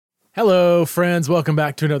Hello, friends. Welcome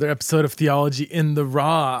back to another episode of Theology in the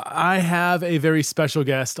Raw. I have a very special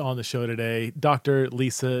guest on the show today, Dr.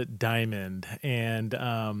 Lisa Diamond. And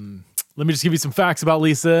let me just give you some facts about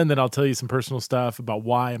Lisa, and then I'll tell you some personal stuff about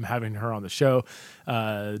why I'm having her on the show.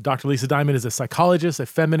 Dr. Lisa Diamond is a psychologist, a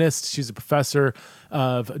feminist. She's a professor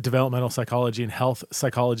of developmental psychology and health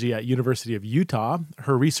psychology at University of Utah.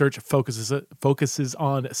 Her research focuses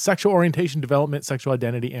on sexual orientation, development, sexual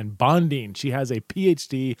identity, and bonding. She has a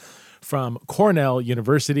PhD from Cornell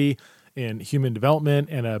University in human development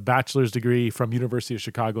and a bachelor's degree from University of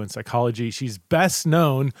Chicago in psychology. She's best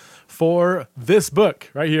known for this book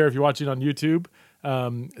right here, if you're watching on YouTube,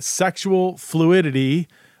 Sexual Fluidity,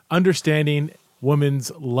 Understanding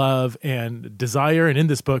Women's Love and Desire. And in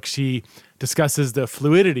this book, she discusses the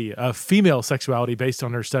fluidity of female sexuality based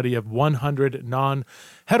on her study of 100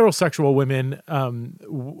 non-heterosexual women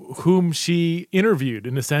whom she interviewed,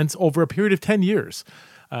 in a sense, over a period of 10 years.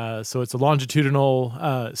 So it's a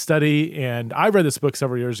longitudinal study, and I read this book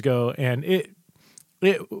several years ago, and it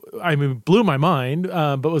blew my mind,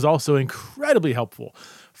 but was also incredibly helpful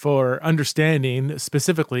for understanding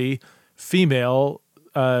specifically female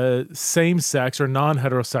same-sex or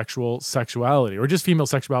non-heterosexual sexuality, or just female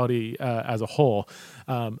sexuality as a whole,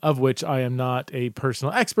 of which I am not a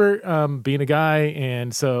personal expert, being a guy,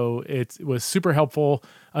 and so it was super helpful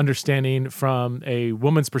understanding from a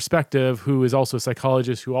woman's perspective who is also a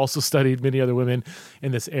psychologist who also studied many other women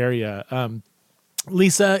in this area.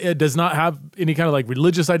 Lisa does not have any kind of like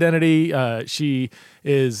religious identity. Lisa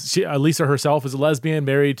herself is a lesbian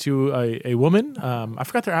married to a woman. I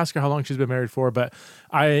forgot to ask her how long she's been married for, but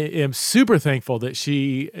I am super thankful that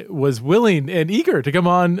she was willing and eager to come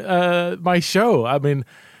on my show. I mean,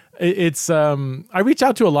 I reach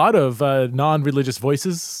out to a lot of non-religious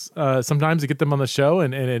voices sometimes to get them on the show,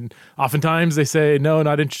 and oftentimes they say, no,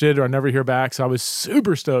 not interested, or I never hear back. So I was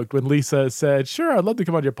super stoked when Lisa said, sure, I'd love to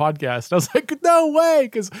come on your podcast. I was like, no way,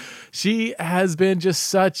 because she has been just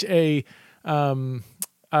such a,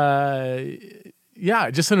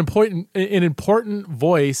 just an important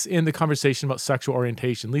voice in the conversation about sexual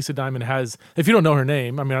orientation. Lisa Diamond has, if you don't know her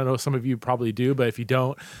name, I mean, I know some of you probably do, but if you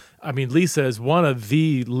don't, I mean, Lisa is one of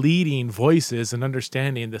the leading voices in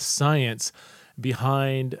understanding the science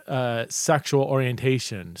behind sexual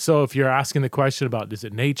orientation. So if you're asking the question about, is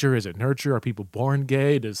it nature, is it nurture, are people born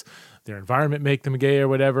gay, does their environment make them gay or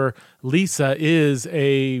whatever, Lisa is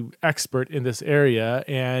a expert in this area,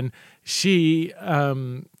 and she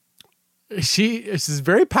is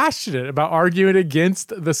very passionate about arguing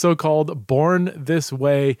against the so-called born this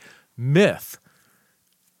way myth.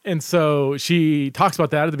 And so she talks about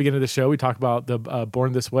that at the beginning of the show. We talk about the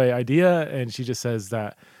born this way idea, and she just says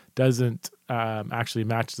that doesn't actually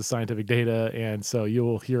match the scientific data. And so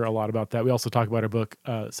you'll hear a lot about that. We also talk about her book,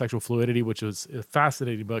 Sexual Fluidity, which was a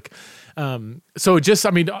fascinating book.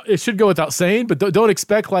 It should go without saying, but don't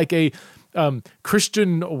expect like a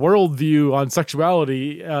Christian worldview on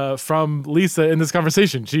sexuality from Lisa in this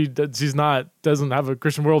conversation. She doesn't have a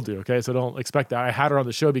Christian worldview. Okay, so don't expect that. I had her on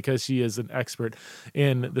the show because she is an expert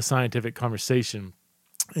in the scientific conversation,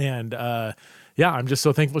 and I'm just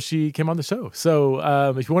so thankful she came on the show. So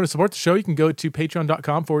if you want to support the show, you can go to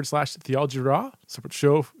patreon.com/theologyraw.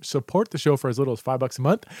 Support the show for as little as $5 a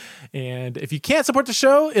month. And if you can't support the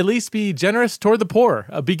show, at least be generous toward the poor.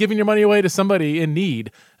 Be giving your money away to somebody in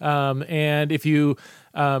need. And if you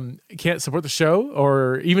can't support the show,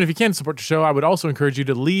 or even if you can support the show, I would also encourage you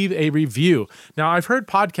to leave a review. Now, I've heard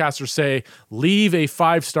podcasters say, leave a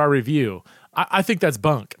 5-star review. I think that's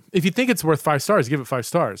bunk. If you think it's worth 5 stars, give it 5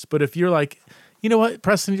 stars. But if you're like, you know what,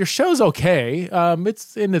 Preston, your show's okay.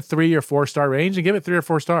 It's in the 3 or 4 star range, and give it 3 or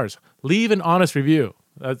 4 stars. Leave an honest review.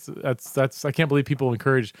 That's. I can't believe people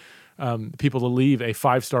encourage people to leave a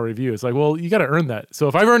 5-star review. It's like, well, you got to earn that. So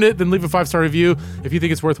if I've earned it, then leave a 5-star review. If you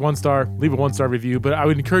think it's worth 1 star, leave a 1-star review. But I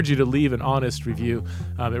would encourage you to leave an honest review.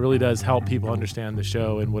 It really does help people understand the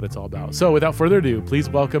show and what it's all about. So without further ado, please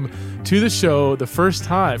welcome to the show for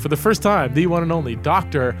the first time, the one and only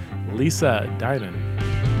Dr. Lisa Diamond.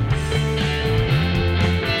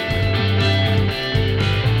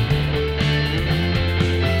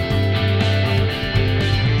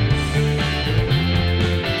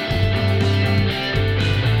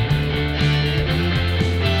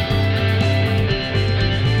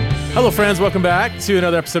 Hello, friends. Welcome back to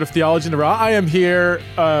another episode of Theology in the Raw. I am here.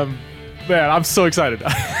 Man, I'm so excited.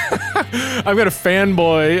 I'm going to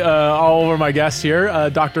fanboy all over my guest here,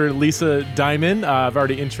 Dr. Lisa Diamond. I've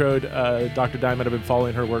already introed Dr. Diamond. I've been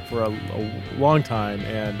following her work for a long time.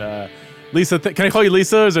 And Lisa, can I call you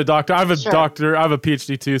Lisa? Is it doctor? I have a doctor. I have a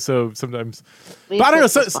PhD too, so sometimes. But I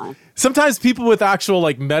don't know. Sometimes people with actual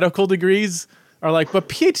like medical degrees are like, but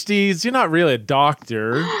PhDs, you're not really a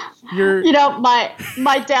doctor. You're,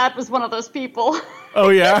 my dad was one of those people. oh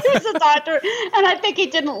yeah, He was a doctor, and I think he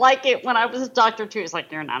didn't like it when I was a doctor too. He's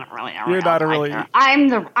like, "You're not really a real doctor.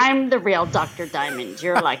 I'm the real Dr. Diamond.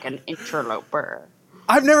 You're like an interloper."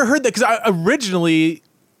 I've never heard that because originally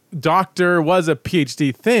doctor was a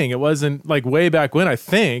PhD thing. It wasn't like way back when. I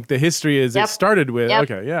think the history is it started with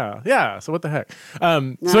okay, yeah. So what the heck?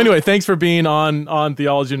 So anyway, thanks for being on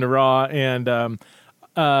Theology in the Raw, and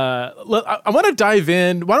I want to dive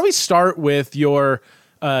in. Why don't we start with your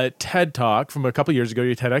TED Talk from a couple years ago,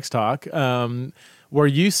 your TEDx talk, where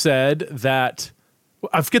you said that,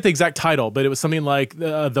 I forget the exact title, but it was something like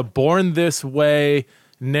the Born This Way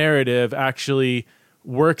narrative actually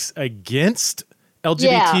works against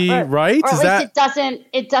LGBT rights. Or at least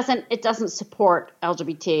it doesn't support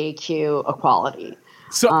LGBTQ equality.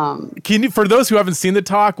 So can you, for those who haven't seen the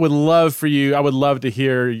talk, I would love to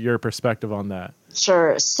hear your perspective on that.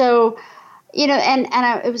 Sure. So,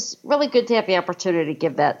 it was really good to have the opportunity to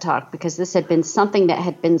give that talk, because this had been something that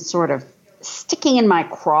had been sort of sticking in my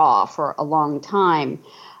craw for a long time,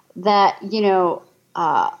 that,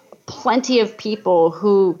 plenty of people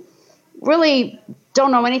who really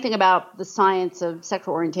don't know anything about the science of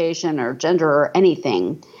sexual orientation or gender or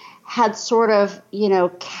anything had sort of,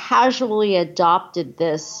 casually adopted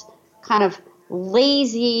this kind of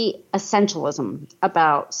lazy essentialism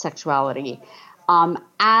about sexuality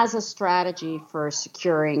as a strategy for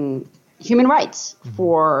securing human rights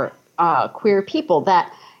for queer people,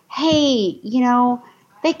 that, hey,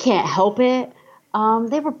 they can't help it.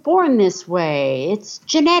 They were born this way. It's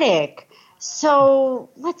genetic. So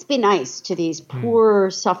let's be nice to these poor,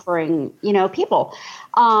 suffering, people.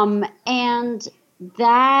 And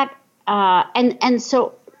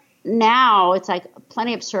so now it's like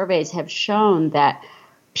plenty of surveys have shown that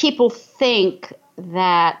people think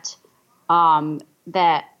that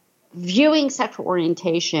that viewing sexual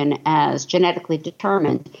orientation as genetically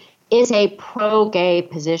determined is a pro-gay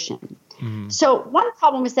position. So one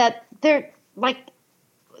problem is that they're like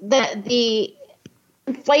the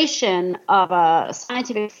inflation of a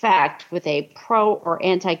scientific fact with a pro or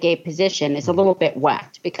anti-gay position is a little bit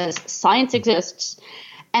whacked, because science exists,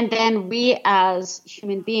 and then we as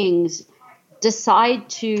human beings decide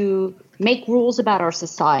to make rules about our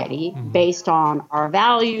society based on our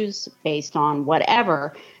values, based on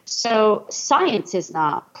whatever. So science is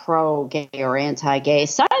not pro-gay or anti-gay.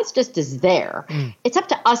 Science just is there. It's up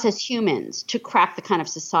to us as humans to craft the kind of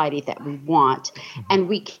society that we want. And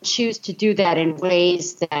we can choose to do that in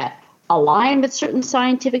ways that align with certain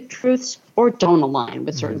scientific truths or don't align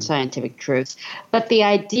with certain scientific truths. But the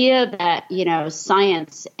idea that,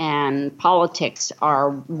 science and politics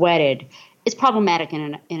are wedded is problematic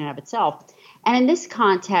in and of itself. And in this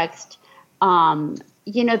context, that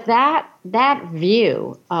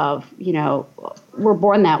view of, we're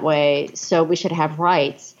born that way, so we should have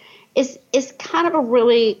rights is kind of a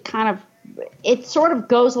really it sort of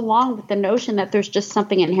goes along with the notion that there's just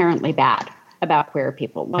something inherently bad about queer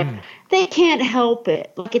people. Like, they can't help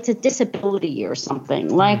it. Like, it's a disability or something.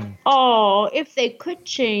 Like, oh, if they could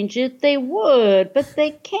change it, they would, but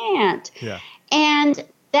they can't. Yeah. And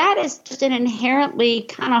that is just an inherently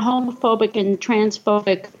kind of homophobic and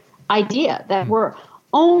transphobic idea that we're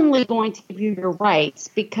only going to give you your rights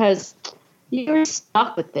because you're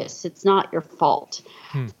stuck with this. It's not your fault.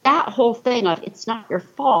 That whole thing of it's not your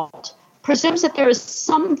fault presumes that there is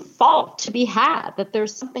some fault to be had, that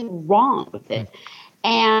there's something wrong with it.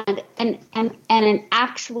 And an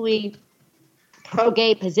actually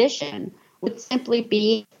pro-gay position would simply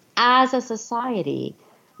be, as a society,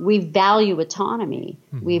 we value autonomy.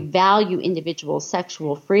 We value individual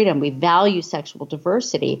sexual freedom. We value sexual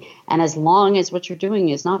diversity. And as long as what you're doing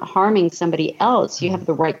is not harming somebody else, you have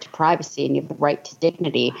the right to privacy and you have the right to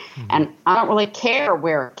dignity. And I don't really care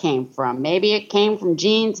where it came from. Maybe it came from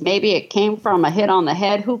genes. Maybe it came from a hit on the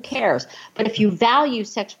head. Who cares? But if you value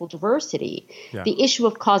sexual diversity, the issue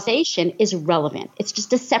of causation is irrelevant. It's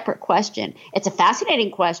just a separate question. It's a fascinating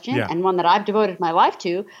question and one that I've devoted my life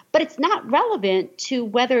to, but it's not relevant to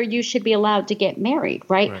whether you should be allowed to get married,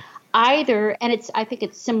 right? Either, and I think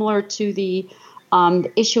it's similar to the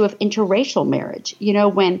issue of interracial marriage.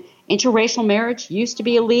 When interracial marriage used to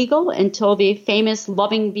be illegal until the famous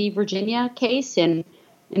Loving v. Virginia case in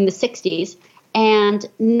the 60s, and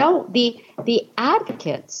the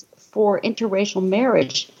advocates for interracial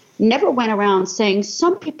marriage never went around saying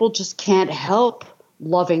some people just can't help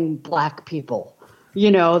loving black people.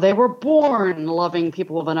 They were born loving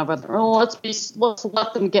people of another. Oh, let's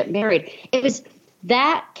let them get married.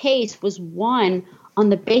 That case was won on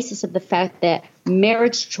the basis of the fact that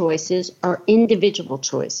marriage choices are individual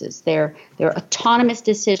choices. They're autonomous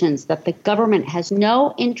decisions that the government has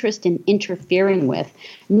no interest in interfering with.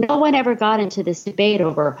 No one ever got into this debate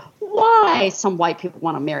over why some white people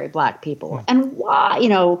want to marry black people and why,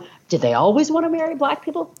 did they always want to marry black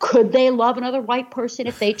people? Could they love another white person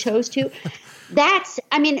if they chose to?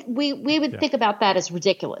 We would think about that as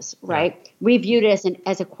ridiculous, right? Yeah. We viewed it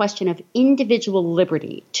as a question of individual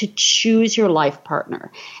liberty to choose your life partner.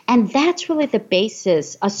 And that's really the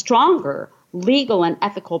basis, a stronger legal and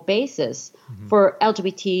ethical basis for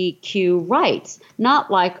LGBTQ rights.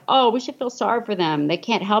 Not like, oh, we should feel sorry for them. They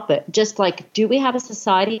can't help it. Just like, do we have a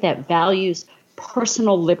society that values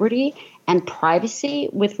personal liberty and privacy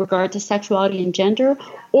with regard to sexuality and gender?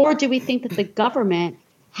 Or do we think that the government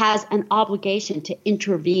has an obligation to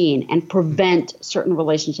intervene and prevent certain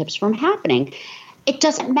relationships from happening? It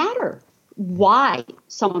doesn't matter why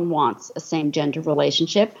someone wants a same-gender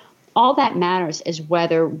relationship. All that matters is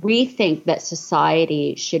whether we think that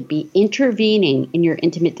society should be intervening in your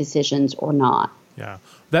intimate decisions or not. Yeah.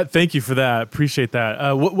 Thank you for that. Appreciate that.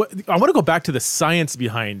 I want to go back to the science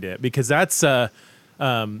behind it, because that's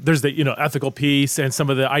there's the ethical piece and some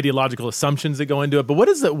of the ideological assumptions that go into it. But what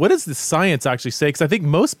does the science actually say? Because I think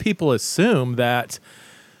most people assume that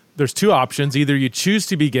there's two options: either you choose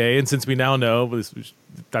to be gay, and since we now know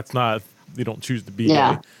that's not, you don't choose to be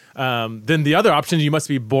gay. Then the other option, you must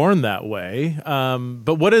be born that way.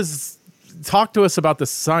 But talk to us about the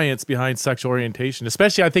science behind sexual orientation,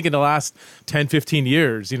 especially I think in the last 10, 15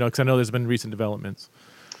 years, because I know there's been recent developments.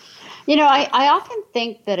 I often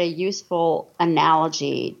think that a useful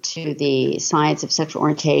analogy to the science of sexual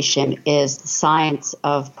orientation is the science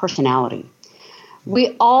of personality.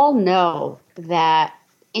 We all know that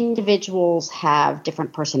individuals have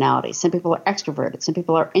different personalities. Some people are extroverted, some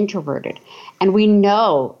people are introverted. And we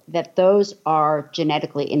know that those are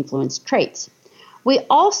genetically influenced traits. We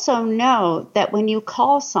also know that when you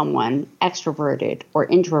call someone extroverted or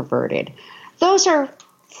introverted, those are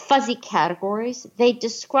fuzzy categories. They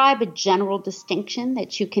describe a general distinction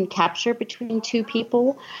that you can capture between two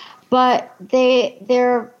people, but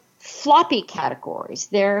they're floppy categories.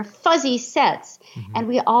 They're fuzzy sets. And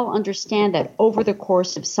we all understand that over the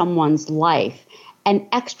course of someone's life, an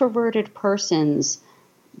extroverted person's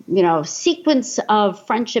sequence of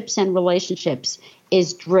friendships and relationships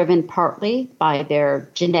is driven partly by their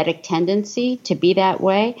genetic tendency to be that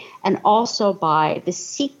way, and also by the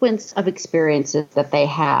sequence of experiences that they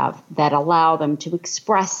have that allow them to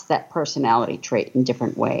express that personality trait in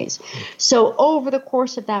different ways. So over the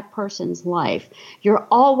course of that person's life, you're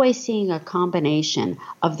always seeing a combination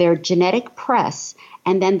of their genetic press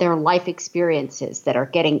and then their life experiences that are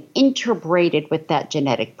getting integrated with that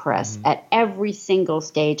genetic press at every single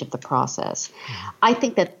stage of the process. I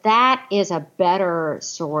think that is a better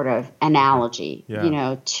sort of analogy,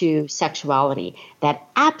 to sexuality, that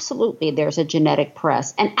absolutely there's a genetic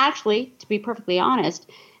press. And actually, to be perfectly honest,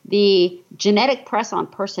 the genetic press on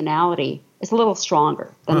personality is a little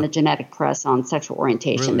stronger than the genetic press on sexual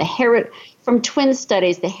orientation. Really? From twin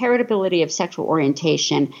studies, the heritability of sexual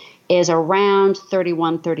orientation is around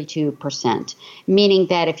 31-32%, meaning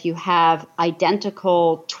that if you have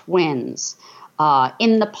identical twins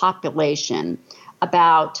in the population,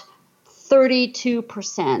 about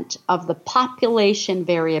 32% of the population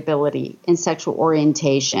variability in sexual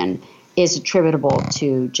orientation is attributable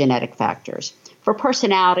to genetic factors. For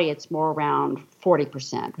personality, it's more around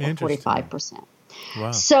 40% or 45%.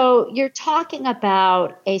 Wow. So you're talking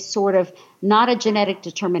about a sort of not a genetic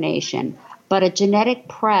determination, but a genetic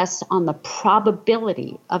press on the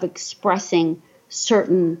probability of expressing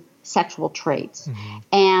certain sexual traits.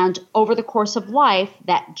 And over the course of life,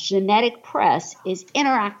 that genetic press is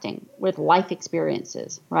interacting with life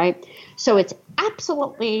experiences, right? So it's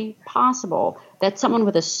absolutely possible that someone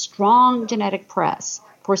with a strong genetic press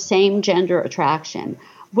for same-gender attraction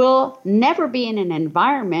will never be in an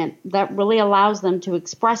environment that really allows them to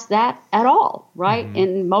express that at all, right?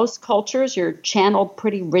 In most cultures, you're channeled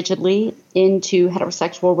pretty rigidly into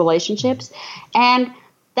heterosexual relationships, and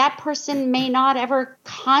that person may not ever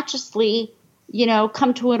consciously,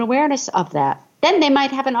 come to an awareness of that. Then they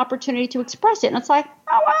might have an opportunity to express it, and it's like,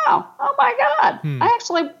 oh wow, oh my God, I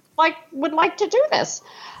actually would like to do this,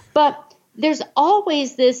 but there's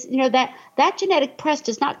always this, that genetic press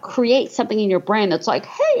does not create something in your brain that's like,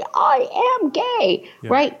 hey, I am gay,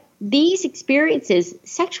 right? These experiences,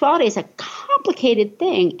 sexuality is a complicated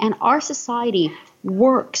thing, and our society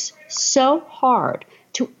works so hard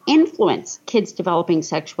to influence kids' developing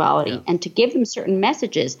sexuality and to give them certain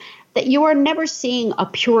messages, that you are never seeing a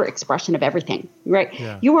pure expression of everything, right?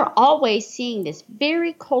 Yeah. You are always seeing this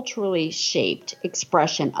very culturally shaped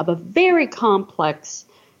expression of a very complex,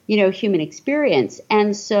 human experience.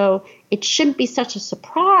 And so it shouldn't be such a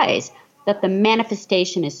surprise that the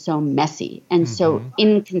manifestation is so messy and so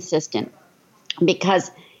inconsistent,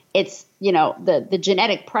 because it's, the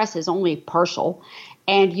genetic press is only partial,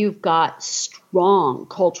 and you've got strong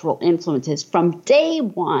cultural influences from day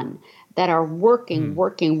one that are working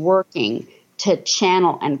to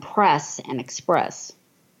channel and press and express.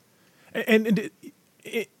 And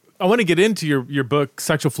I want to get into your book,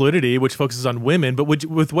 Sexual Fluidity, which focuses on women, but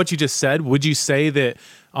with what you just said, would you say that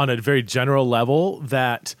on a very general level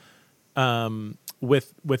that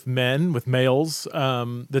with males,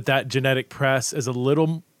 that genetic press is a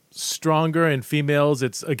little stronger, and females,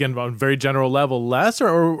 it's, again, on a very general level, less,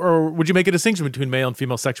 or would you make a distinction between male and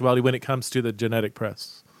female sexuality when it comes to the genetic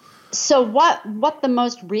press? So what the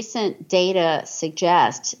most recent data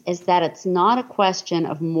suggests is that it's not a question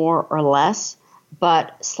of more or less,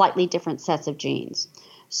 but slightly different sets of genes.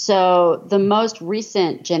 So the most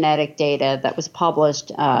recent genetic data that was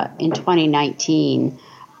published in 2019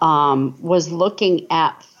 was looking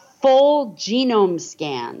at full genome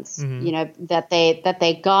scans, that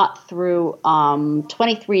they got through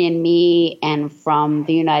 23andMe and from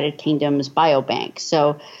the United Kingdom's Biobank.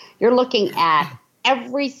 So you're looking at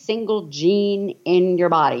every single gene in your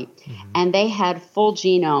body, and they had full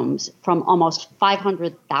genomes from almost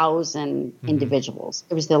 500,000 individuals.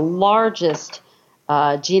 It was the largest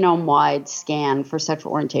genome-wide scan for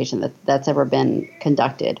sexual orientation that's ever been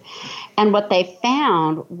conducted. And what they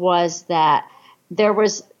found was that there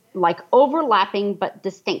was overlapping but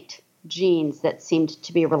distinct genes that seemed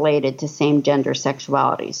to be related to same gender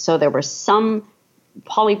sexuality. So there were some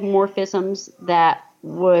polymorphisms that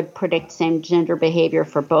would predict same gender behavior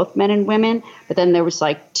for both men and women, but then there was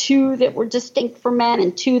 2 that were distinct for men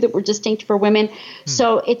and 2 that were distinct for women.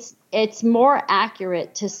 So it's more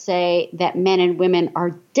accurate to say that men and women are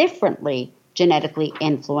differently genetically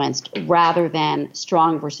influenced rather than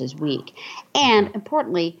strong versus weak. And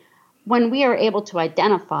importantly, when we are able to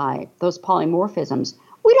identify those polymorphisms,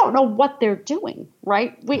 we don't know what they're doing,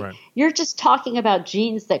 right? You're just talking about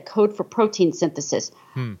genes that code for protein synthesis.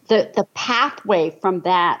 The pathway from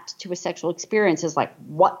that to a sexual experience is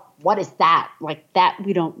what is that? That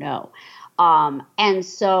we don't know. And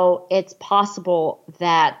so it's possible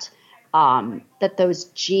that those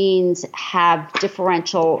genes have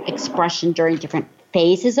differential expression during different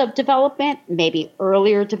phases of development, maybe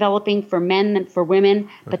earlier developing for men than for women,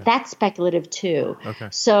 but that's speculative too.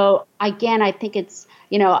 So again, I think it's,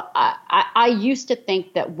 I used to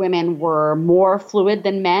think that women were more fluid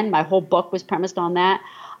than men. My whole book was premised on that.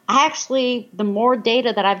 The more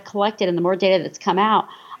data that I've collected and the more data that's come out,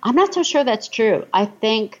 I'm not so sure that's true. I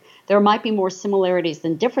think there might be more similarities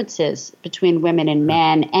than differences between women and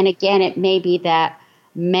men. And again, it may be that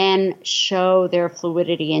men show their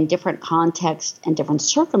fluidity in different contexts and different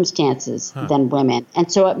circumstances than women.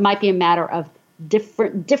 And so it might be a matter of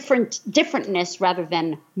differentness rather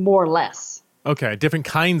than more or less. Okay, different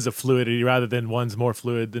kinds of fluidity rather than one's more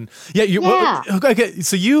fluid than... Okay,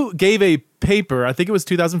 so you gave a paper, I think it was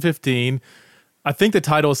 2015. I think the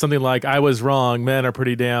title is something like, I was wrong, men are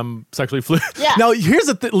pretty damn sexually fluid. Yeah. Now, here's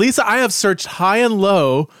the thing, Lisa, I have searched high and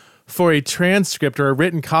low for a transcript or a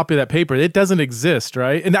written copy of that paper. It doesn't exist,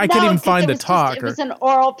 right? And I can't even find the talk. It was an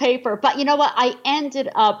oral paper. But you know what? I ended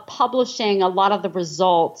up publishing a lot of the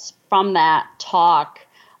results from that talk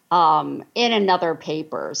in another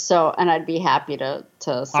paper. So, and I'd be happy to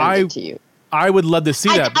send it to you. I would love to see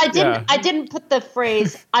that. I didn't put the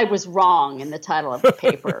phrase "I was wrong" in the title of the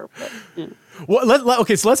paper. But, Well,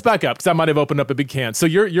 okay, so let's back up because I might have opened up a big can. So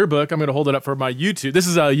your book, I'm going to hold it up for my YouTube. This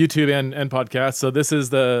is a YouTube and podcast. So this is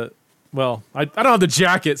the, well, I don't have the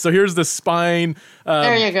jacket. So here's the spine.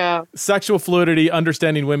 There you go. Sexual Fluidity,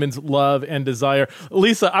 Understanding Women's Love and Desire.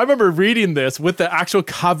 Lisa, I remember reading this with the actual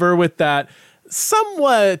cover with that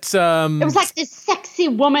somewhat... it was like this sexy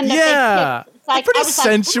woman that they picked. It's pretty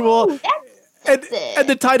sensual. And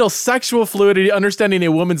the title, Sexual Fluidity, Understanding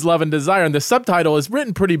a Woman's Love and Desire, and the subtitle is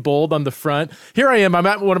written pretty bold on the front. Here I am, I'm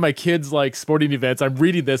at one of my kids' sporting events, I'm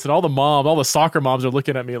reading this, and all the soccer moms are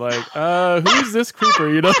looking at me like, who's this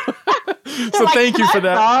creeper, you know? So thank you for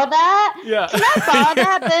that. Borrow that? Yeah. Can I borrow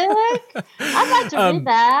that book? I'd like to read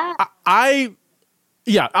that.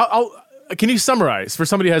 I'll can you summarize, for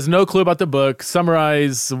somebody who has no clue about the book,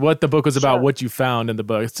 summarize what the book was about, what you found in the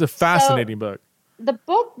book? It's a fascinating book. The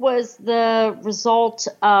book was the result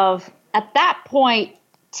of, at that point,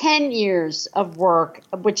 10 years of work,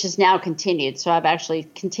 which is now continued. So I've actually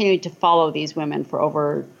continued to follow these women for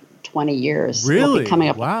over 20 years. Really? We'll be coming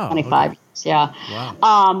up Wow. 25 okay. years. Yeah.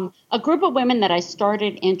 Wow. A group of women that I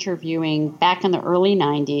started interviewing back in the early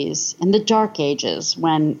 90s, in the dark ages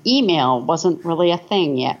when email wasn't really a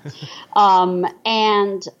thing yet.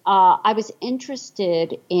 And I was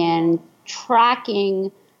interested in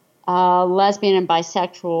tracking lesbian and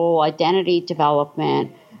bisexual identity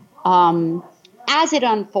development as it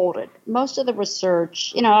unfolded. Most of the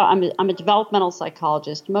research, I'm a developmental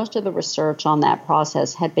psychologist. Most of the research on that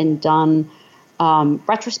process had been done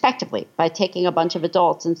retrospectively by taking a bunch of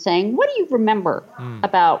adults and saying, what do you remember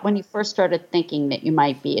about when you first started thinking that you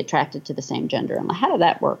might be attracted to the same gender? And how did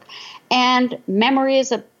that work? And memory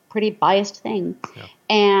is a pretty biased thing. Yeah.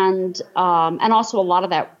 And also a lot of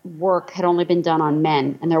that work had only been done on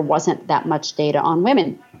men, and there wasn't that much data on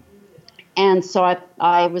women. And so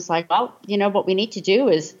I was like, well, what we need to do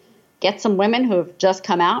is get some women who have just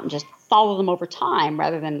come out and just follow them over time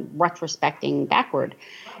rather than retrospecting backward.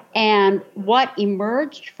 And what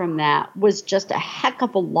emerged from that was just a heck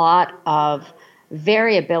of a lot of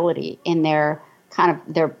variability in their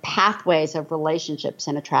pathways of relationships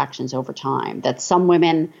and attractions over time. That some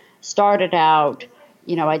women started out,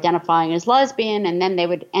 identifying as lesbian, and then they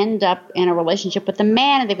would end up in a relationship with a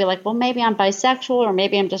man, and they'd be like, well, maybe I'm bisexual, or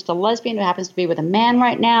maybe I'm just a lesbian who happens to be with a man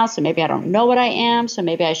right now, so maybe I don't know what I am, so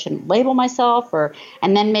maybe I shouldn't label myself,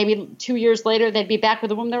 and then maybe 2 years later, they'd be back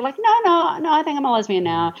with a woman, they're like, no, I think I'm a lesbian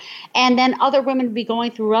now. And then other women would be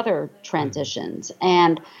going through other transitions.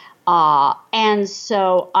 And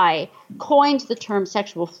so I coined the term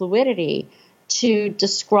sexual fluidity to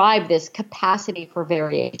describe this capacity for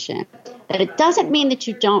variation. That it doesn't mean that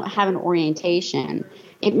you don't have an orientation.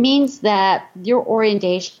 It means that your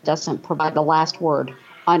orientation doesn't provide the last word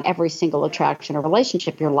on every single attraction or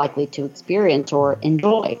relationship you're likely to experience or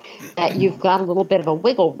enjoy. That you've got a little bit of a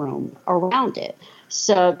wiggle room around it.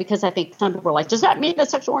 So, because I think some people are like, does that mean that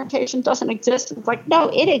sexual orientation doesn't exist? It's like, no,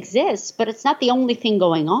 it exists, but it's not the only thing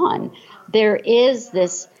going on. There is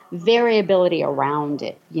this variability around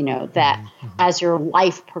it, that as your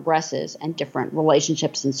life progresses and different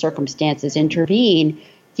relationships and circumstances intervene,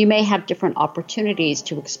 you may have different opportunities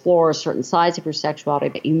to explore certain sides of your sexuality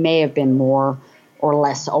that you may have been more or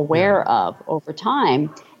less aware of over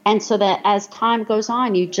time. And so that as time goes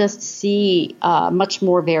on, you just see much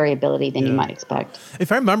more variability than you might expect.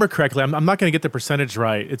 If I remember correctly, I'm not going to get the percentage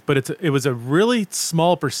right, but it was a really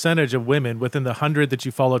small percentage of women within the 100 that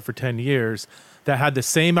you followed for 10 years that had the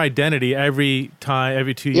same identity every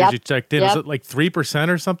 2 years you checked in. Was it like 3%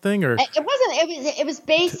 or something? Or it wasn't. It was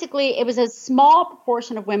basically a small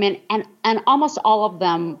proportion of women, and almost all of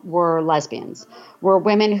them were lesbians. Were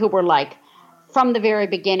women who were like, from the very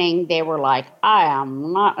beginning, they were like, I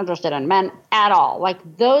am not interested in men at all.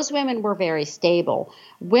 Like, those women were very stable.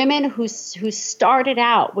 Women who started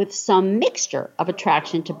out with some mixture of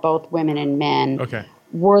attraction to both women and men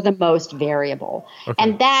were the most variable. Okay.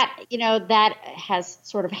 And that has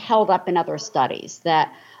sort of held up in other studies. But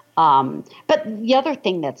the other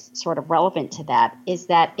thing that's sort of relevant to that is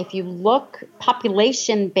that if you look,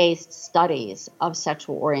 population-based studies of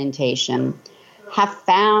sexual orientation have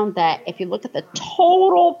found that if you look at the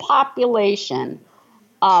total population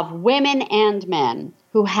of women and men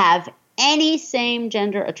who have any same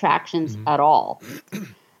gender attractions at all,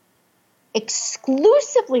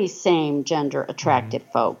 exclusively same gender attracted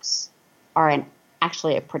folks are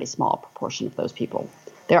actually a pretty small proportion of those people.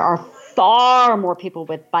 There are far more people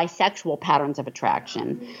with bisexual patterns of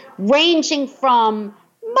attraction, ranging from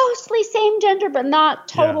mostly same gender, but not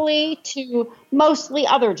totally, to mostly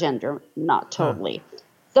other gender, not totally.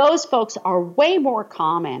 Those folks are way more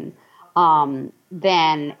common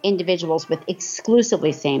than individuals with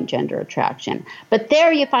exclusively same gender attraction. But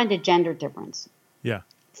there you find a gender difference. Yeah.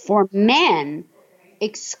 For men,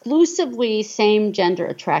 exclusively same gender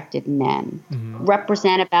attracted men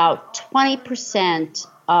represent about 20%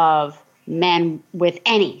 of men with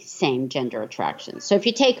any same gender attraction. So if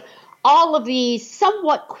you take all of the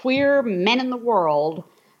somewhat queer men in the world,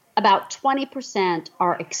 about 20%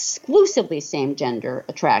 are exclusively same gender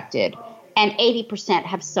attracted, and 80%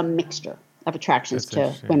 have some mixture of attractions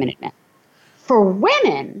to women and men. For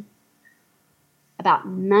women, about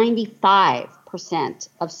 95%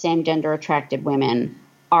 of same gender attracted women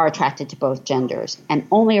are attracted to both genders, and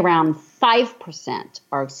only around 5%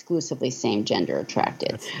 are exclusively same gender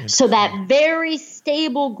attracted. So that very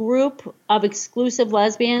stable group of exclusive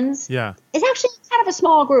lesbians is actually kind of a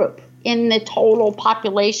small group in the total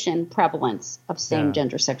population prevalence of same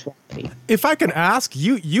gender sexuality. If I can ask,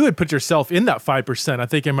 you had put yourself in that 5%. I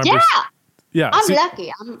think I remember. Yeah. I'm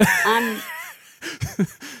lucky. I'm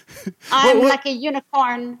I'm like a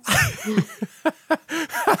unicorn.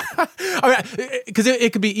 Because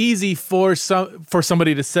it could be easy for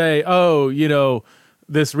somebody to say, oh,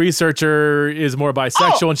 this researcher is more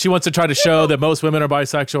bisexual, and she wants to try to show that most women are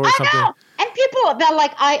bisexual or something. Know. And people that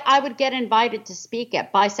like, I would get invited to speak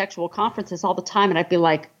at bisexual conferences all the time, and I'd be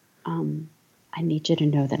like, I need you to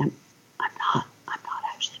know that I'm not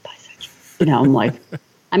actually bisexual. I'm like,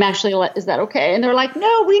 I'm actually, is that okay? And they're like,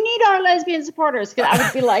 no, we need our lesbian supporters. Because I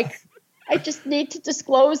would be like, I just need to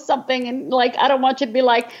disclose something, and like, I don't want you to be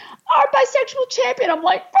like, our bisexual champion. I'm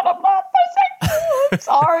like, but I'm not bisexual.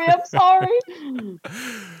 I'm sorry.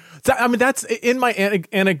 So, I mean, that's in my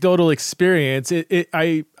anecdotal experience.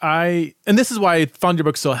 And this is why I found your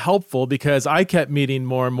book so helpful, because I kept meeting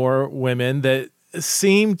more and more women that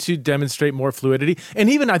seemed to demonstrate more fluidity. And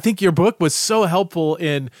even I think your book was so helpful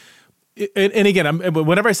and again,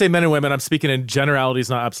 whenever I say men and women, I'm speaking in generalities,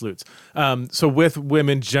 not absolutes. So with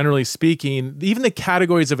women, generally speaking, even the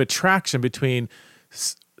categories of attraction between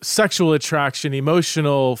sexual attraction,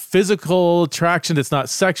 emotional, physical attraction that's not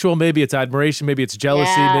sexual, maybe it's admiration, maybe it's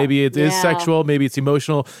jealousy, maybe it is sexual, maybe it's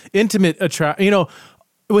emotional, intimate attraction.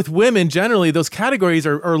 With women, generally, those categories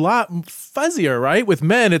are a lot fuzzier, right? With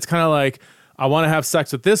men, it's kind of like, I want to have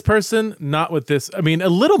sex with this person, not with this. I mean, a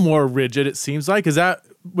little more rigid, it seems like.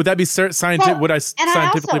 Would that be scientific? Would I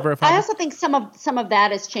scientifically verify? I also think some of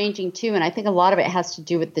that is changing too, and I think a lot of it has to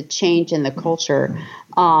do with the change in the culture.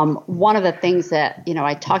 One of the things that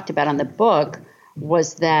I talked about in the book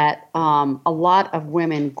was that a lot of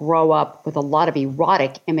women grow up with a lot of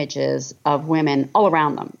erotic images of women all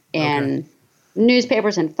around them, and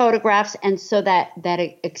newspapers and photographs, and so that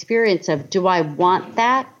experience of, do I want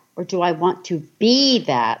that or do I want to be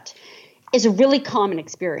that, is a really common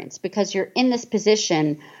experience, because you're in this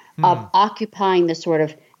position of occupying the sort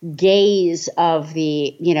of gaze of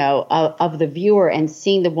the, of the viewer, and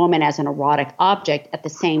seeing the woman as an erotic object at the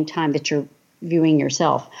same time that you're viewing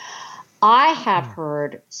yourself. I have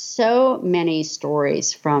heard so many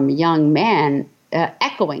stories from young men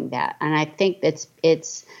echoing that, and I think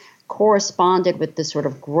it's corresponded with the sort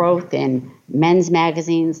of growth in men's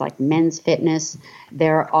magazines like Men's Fitness.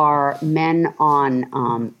 There are men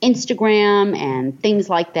on Instagram and things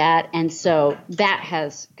like that. And so that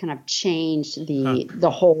has kind of changed the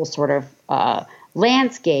whole sort of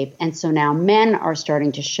landscape. And so now men are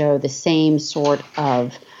starting to show the same sort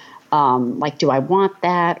of like, do I want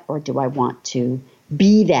that, or do I want to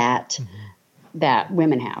be that that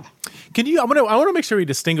women have? Can you? I want to make sure we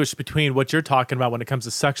distinguish between what you're talking about when it comes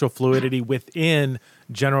to sexual fluidity within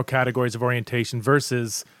general categories of orientation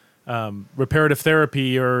versus reparative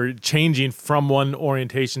therapy or changing from one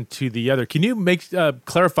orientation to the other. Can you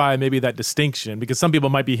clarify maybe that distinction? Because some people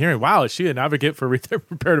might be hearing, "Wow, is she an advocate for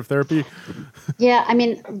reparative therapy?" Yeah, I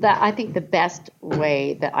mean, I think the best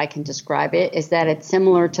way that I can describe it is that it's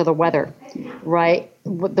similar to the weather, right?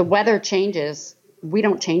 The weather changes, we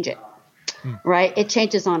don't change it. Right? It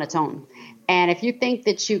changes on its own. And if you think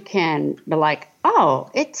that you can be like, oh,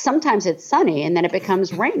 sometimes it's sunny and then it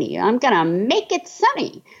becomes rainy, I'm going to make it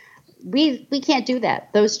sunny. We can't do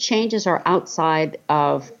that. Those changes are outside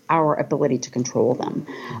of our ability to control them.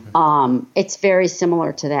 It's very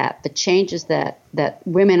similar to that. The changes that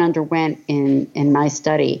women underwent in my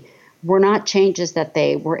study were not changes that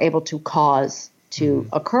they were able to cause to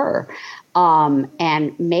occur.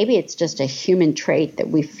 And maybe it's just a human trait that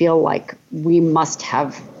we feel like we must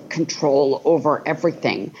have control over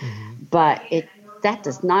everything, but that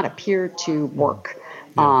does not appear to work.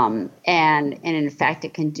 And in fact,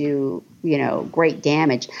 it can do, great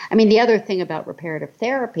damage. I mean, the other thing about reparative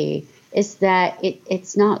therapy is that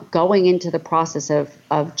it's not going into the process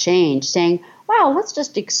of change, saying, wow, let's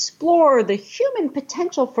just explore the human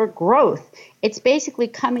potential for growth. It's basically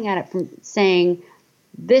coming at it from saying,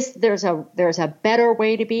 there's a better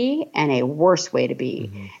way to be and a worse way to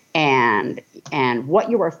be, and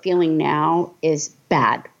what you are feeling now is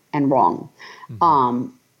bad and wrong,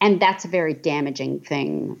 and that's a very damaging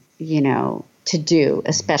thing, to do,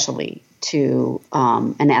 especially to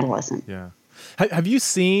an adolescent. Yeah. Have you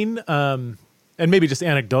seen, and maybe just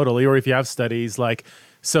anecdotally, or if you have studies, like,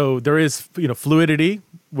 so there is fluidity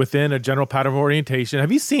within a general pattern of orientation.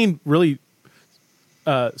 Have you seen really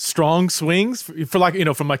strong swings for like,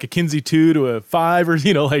 from like a Kinsey 2 to a 5, or,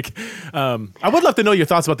 I would love to know your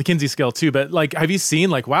thoughts about the Kinsey scale too, but like, have you seen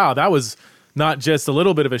like, wow, that was not just a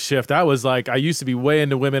little bit of a shift. That was like, I used to be way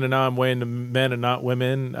into women and now I'm way into men and not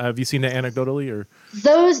women. Have you seen that anecdotally, or?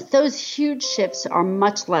 Those huge shifts are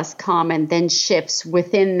much less common than shifts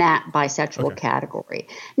within that bisexual category.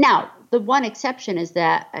 Now, the one exception is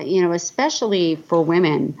that, especially for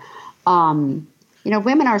women,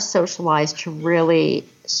 women are socialized to really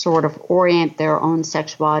sort of orient their own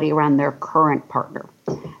sexuality around their current partner.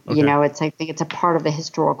 Okay. I think it's a part of the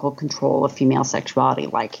historical control of female sexuality.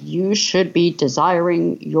 Like, you should be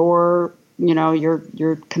desiring your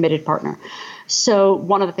committed partner. So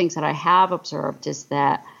one of the things that I have observed is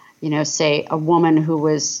that, say a woman who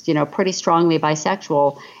was, pretty strongly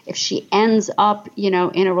bisexual, if she ends up, in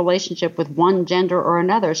a relationship with one gender or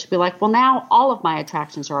another, she'll be like, well, now all of my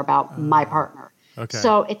attractions are about my partner. Okay.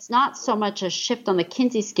 So it's not so much a shift on the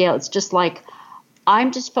Kinsey scale. It's just like,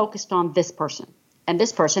 I'm just focused on this person. And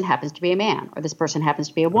this person happens to be a man, or this person happens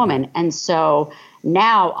to be a woman. Okay. And so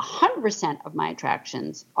now 100% of my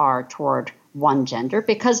attractions are toward one gender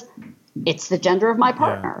because it's the gender of my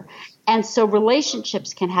partner. Yeah. And so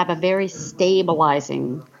relationships can have a very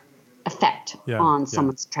stabilizing effect on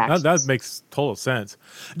someone's attractions. That makes total sense.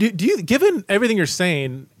 Do you, given everything you're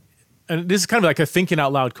saying, and this is kind of like a thinking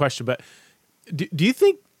out loud question, but do you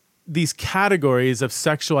think these categories of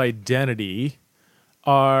sexual identity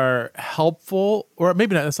are helpful, or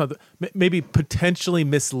maybe not, that's not, maybe potentially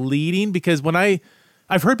misleading? Because when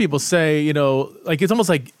I've heard people say, like, it's almost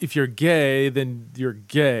like if you're gay, then you're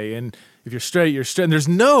gay, and if you're straight, you're straight. And there's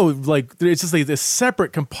no, like, it's just like this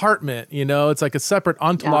separate compartment, it's like a separate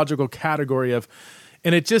ontological category of,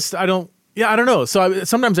 and it just, I don't know. So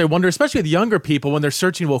sometimes I wonder, especially with younger people, when they're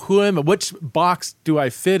searching, well, who am I, which box do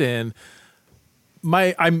I fit in?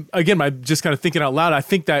 I'm just kind of thinking out loud. I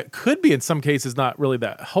think that could be in some cases not really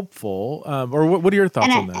that helpful. Or what are your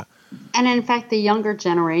thoughts on that? And in fact, the younger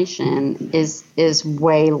generation is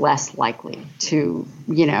way less likely to,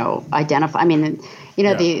 identify. I mean,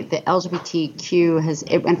 the LGBTQ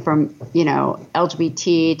it went from,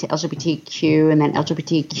 LGBT to LGBTQ and then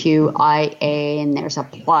LGBTQIA, and there's a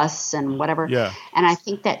plus and whatever. Yeah. And I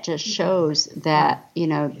think that just shows that,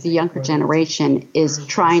 the younger generation is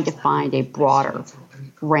trying to find a broader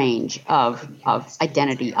range of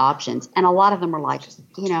identity options. And a lot of them are like,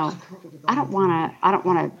 I don't want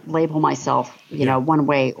to label myself, one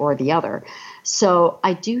way or the other. So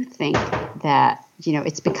I do think that,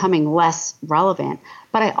 it's becoming less relevant,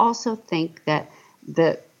 but I also think that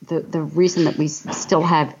the reason that we still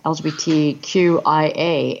have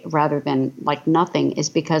LGBTQIA rather than like nothing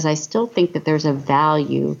is because I still think that there's a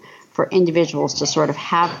value for individuals to sort of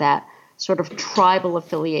have that sort of tribal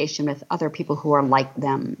affiliation with other people who are like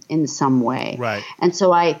them in some way. Right. And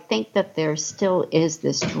so I think that there still is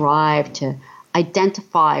this drive to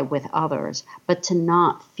identify with others, but to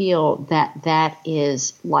not feel that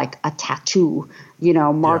is like a tattoo,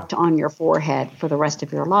 marked on your forehead for the rest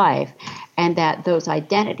of your life. And that those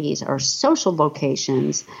identities are social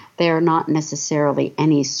locations. They're not necessarily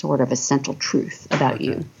any sort of essential truth about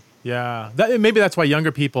you. Yeah. Maybe that's why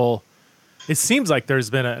younger people, it seems like there's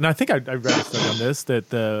been and I think I read a study on this, that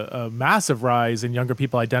the massive rise in younger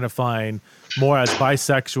people identifying more as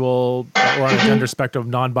bisexual or on a gender spectrum of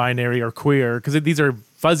non-binary or queer, because these are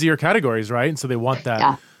fuzzier categories, right? And so they want that.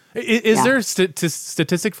 Yeah. Is there a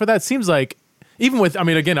statistic for that? It seems like, even with,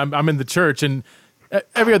 again, I'm in the church, and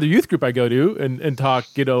every other youth group I go to and talk,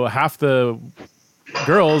 half the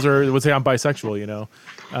girls would say I'm bisexual,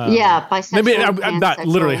 bisexual. Maybe I'm not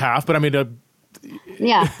literally half, but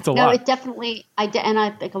it's a lot. It definitely, and I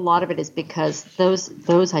think a lot of it is because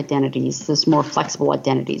those identities, those more flexible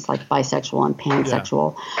identities like bisexual and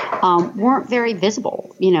pansexual, weren't very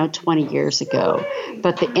visible, 20 years ago.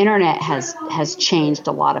 But the internet has changed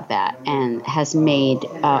a lot of that and has made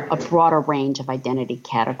a broader range of identity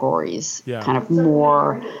categories kind of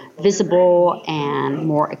more visible and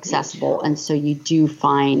more accessible. And so you do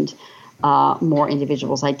find more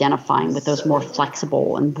individuals identifying with those more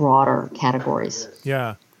flexible and broader categories.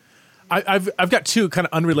 Yeah. I've got two kind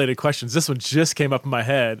of unrelated questions. This one just came up in my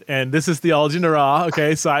head, and this is Theology in the Raw.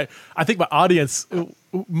 Okay, so I think my audience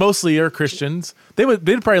mostly are Christians.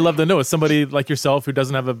 They'd probably love to know, as somebody like yourself who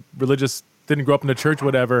doesn't have didn't grow up in the church,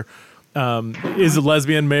 whatever, is a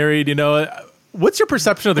lesbian, married, what's your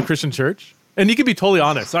perception of the Christian church? And you can be totally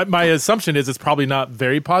honest. My assumption is it's probably not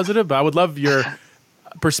very positive, but I would love your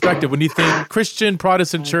perspective. When you think Christian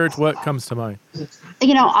Protestant church, what comes to mind?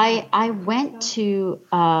 I went to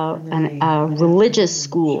a religious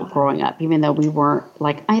school growing up, even though we weren't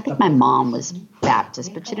I think my mom was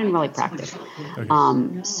Baptist, but she didn't really practice.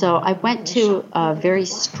 Okay. So I went to a very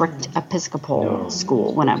strict Episcopal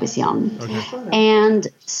school when I was young. Okay. And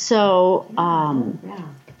so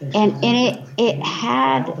and it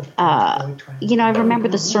had, I remember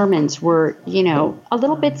the sermons were, a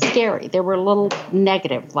little bit scary. They were a little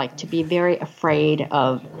negative, like to be very afraid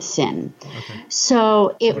of sin. Okay.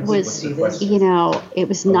 So it was, it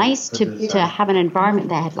was nice to have an environment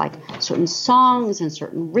that had like certain songs and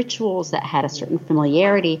certain rituals that had a certain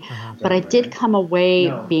familiarity. But I did come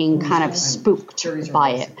away being kind of spooked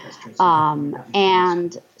by it.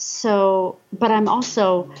 And so, but I'm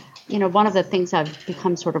also, one of the things I've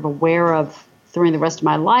become sort of aware of during the rest of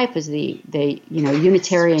my life is the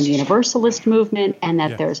Unitarian Universalist movement, and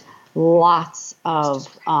that there's lots of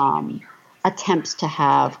attempts to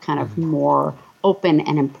have kind of more open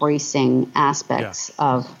and embracing aspects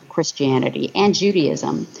of Christianity and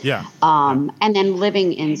Judaism. And then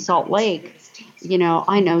living in Salt Lake,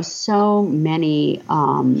 I know so many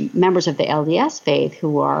members of the LDS faith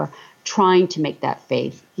who are trying to make that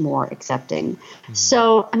faith more accepting.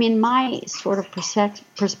 So, I mean, my sort of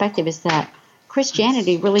perspective is that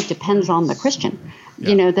Christianity really depends on the Christian.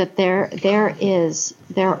 That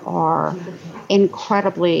there are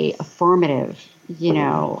incredibly affirmative,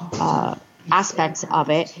 aspects of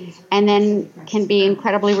it, and then can be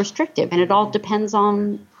incredibly restrictive, and it all depends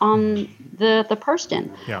on the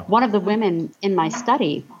person. One of the women in my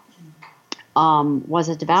study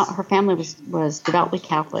her family was devoutly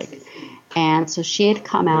Catholic. And so she had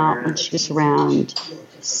come out when she was around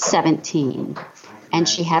 17, and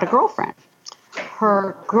she had a girlfriend.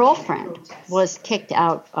 Her girlfriend was kicked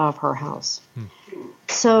out of her house.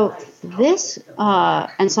 So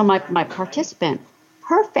so my participant,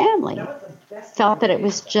 her family felt that it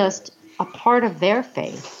was just a part of their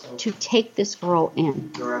faith to take this girl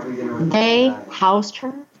in. They housed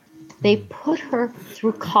her. They put her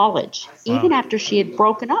through college, even after she had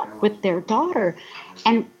broken up with their daughter.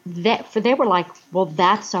 And they were like, well,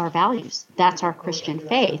 that's our values. That's our Christian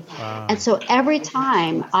faith. And so every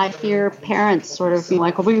time I hear parents sort of being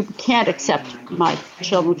like, well, we can't accept my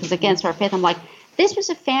children because against our faith, I'm like, this was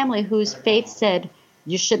a family whose faith said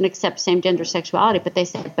you shouldn't accept same-gender sexuality. But they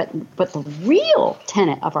said, but the real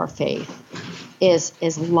tenet of our faith is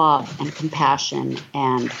love and compassion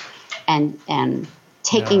and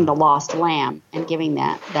taking the lost lamb and giving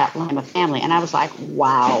that lamb a family. And I was like,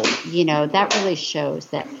 wow, that really shows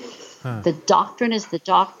that the doctrine is the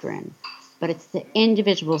doctrine, but it's the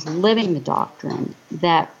individuals living the doctrine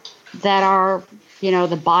that are,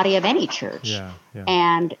 the body of any church.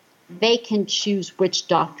 And they can choose which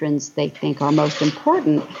doctrines they think are most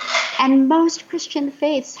important. And most Christian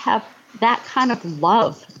faiths have that kind of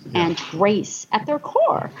love and grace at their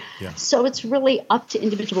core. So it's really up to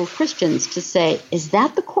individual Christians to say, is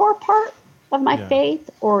that the core part of my faith,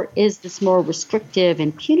 or is this more restrictive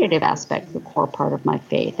and punitive aspect the core part of my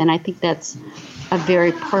faith? And I think that's a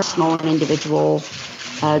very personal and individual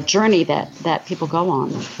journey that people go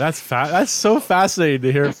on. That's so fascinating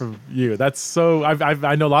to hear from you. That's so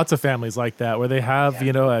I know lots of families like that where they have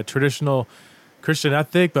a traditional Christian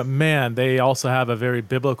ethic, but man, they also have a very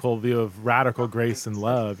biblical view of radical grace and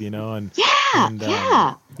love, it's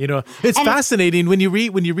fascinating when you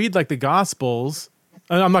read like the Gospels.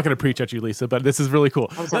 I'm not going to preach at you, Lisa, but this is really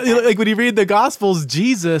cool. Like when you read the Gospels,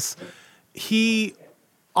 Jesus, he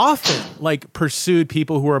often pursued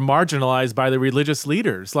people who are marginalized by the religious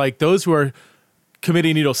leaders, like those who are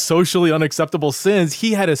committing, socially unacceptable sins.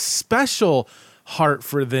 He had a special heart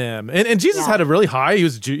for them. And Jesus had a really high, he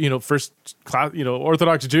was, first class,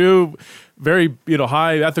 Orthodox Jew, very,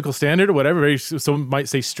 high ethical standard or whatever, very, some might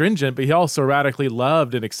say stringent, but he also radically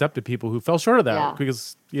loved and accepted people who fell short of that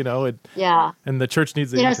because, and the church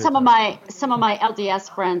needs some of my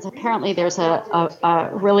LDS friends, apparently there's a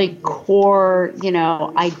really core,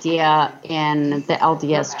 idea in the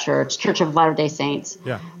LDS Church of Latter-day Saints,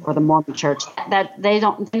 or the Mormon Church, that they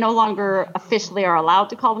no longer officially are allowed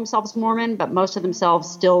to call themselves Mormon, but most of themselves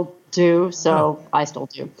still do. So I still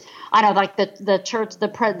do. I know, like the church, the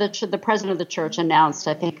president of the church announced,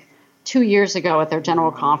 I think 2 years ago at their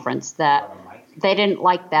general conference, that they didn't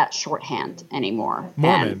like that shorthand anymore.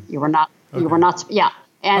 Mormon. And you were not, but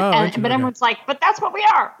everyone's like, but that's what we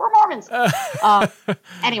are. We're Mormons.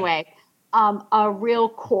 Anyway, a real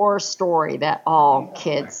core story that all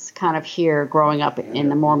kids kind of hear growing up in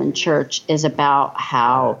the Mormon church is about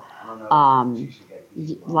how,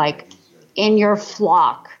 in your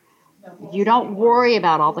flock, you don't worry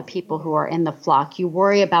about all the people who are in the flock. You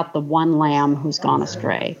worry about the one lamb who's gone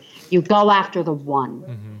astray. You go after the one.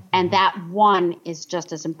 Mm-hmm. And that one is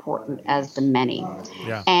just as important as the many.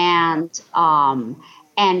 Yeah. And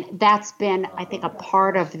that's been, I think, a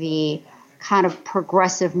part of the kind of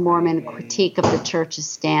progressive Mormon critique of the church's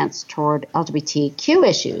stance toward LGBTQ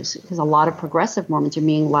issues, because a lot of progressive Mormons are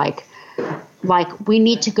being like, like we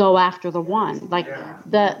need to go after the one, like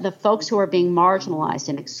the folks who are being marginalized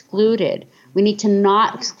and excluded. We need to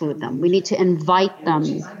not exclude them. We need to invite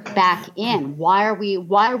them back in. Why are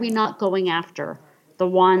we not going after the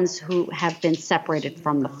ones who have been separated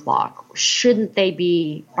from the flock? Shouldn't they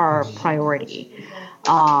be our priority?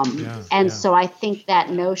 So I think that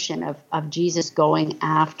notion of Jesus going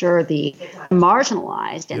after the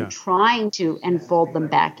marginalized and trying to enfold them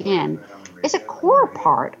back in is a core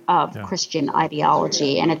part of Christian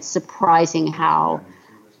ideology. And it's surprising how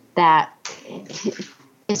that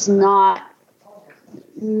is not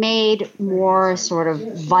made more sort of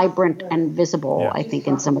vibrant and visible, I think,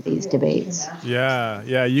 in some of these debates. Yeah.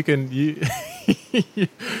 You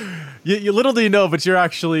little do you know, but you're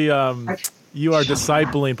actually you are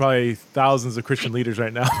discipling probably thousands of Christian leaders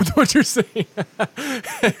right now with what you're saying,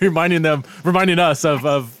 reminding us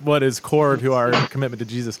of what is core to our commitment to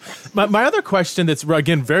Jesus. My other question that's,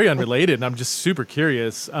 again, very unrelated, and I'm just super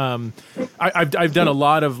curious. I've done a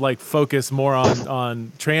lot of like focus more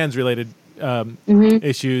on trans related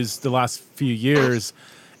issues the last few years.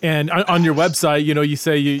 And on your website, you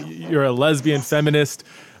say you're a lesbian feminist.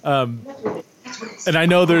 And I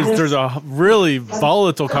know there's a really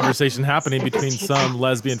volatile conversation happening between some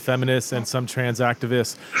lesbian feminists and some trans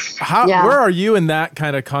activists. Where are you in that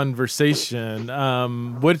kind of conversation?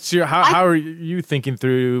 How are you thinking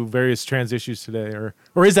through various trans issues today,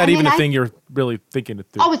 or is that even a thing you're really thinking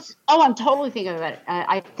through? I'm totally thinking about it.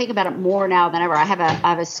 I think about it more now than ever. I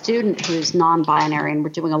have a student who's non-binary, and we're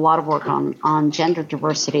doing a lot of work on gender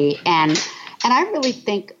diversity, and I really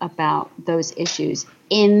think about those issues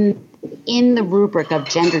in the rubric of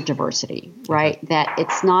gender diversity, right? That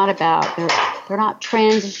it's not about, they're not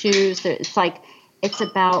trans issues. It's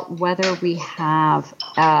about whether we have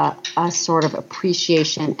a sort of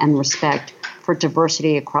appreciation and respect for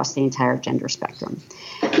diversity across the entire gender spectrum.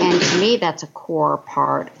 And to me, that's a core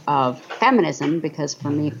part of feminism, because for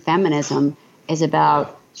me, feminism is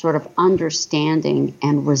about sort of understanding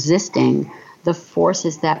and resisting the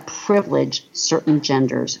forces that privilege certain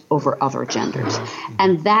genders over other genders.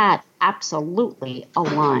 And that absolutely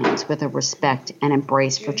aligns with a respect and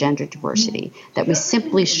embrace for gender diversity, that we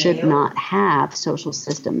simply should not have social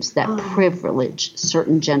systems that privilege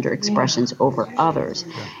certain gender expressions over others.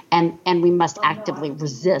 And we must actively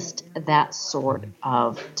resist that sort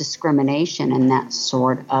of discrimination and that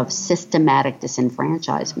sort of systematic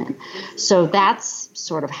disenfranchisement. So that's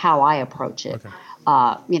sort of how I approach it.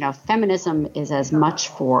 Feminism is as much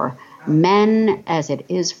for men as it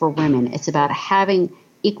is for women. It's about having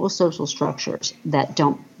equal social structures that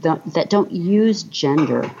don't use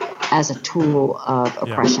gender as a tool of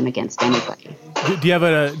oppression against anybody. Do you have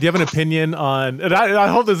an opinion on? And I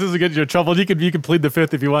hope this doesn't get you in trouble. You can plead the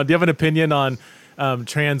fifth if you want. Do you have an opinion on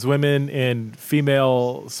trans women in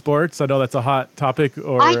female sports? I know that's a hot topic.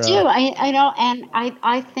 I do. I know, and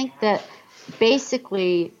I think that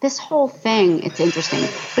basically this whole thing, it's interesting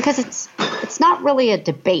because it's not really a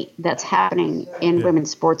debate that's happening in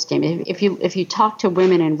women's sports teams. If you talk to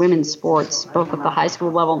women in women's sports, both at the high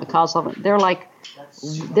school level and the college level, they're like,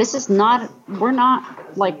 this was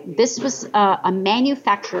a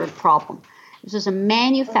manufactured problem. This was a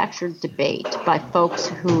manufactured debate by folks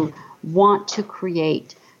who want to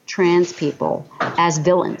create trans people as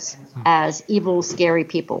villains, as evil, scary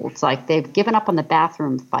people. It's like they've given up on the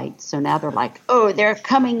bathroom fight, so now they're like, oh, they're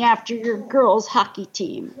coming after your girls' hockey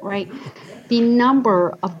team, right? The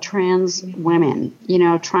number of trans women,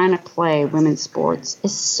 trying to play women's sports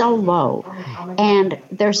is so low, and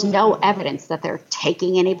there's no evidence that they're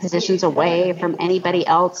taking any positions away from anybody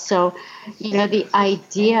else. So, the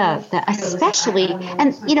idea that especially,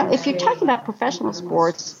 and, if you're talking about professional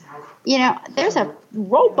sports, there's a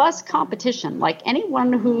robust competition, like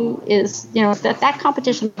anyone who is, that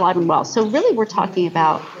competition is alive and well. So really we're talking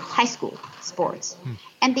about high school sports.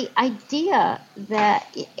 And the idea that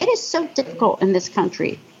it is so difficult in this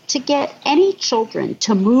country to get any children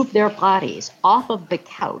to move their bodies off of the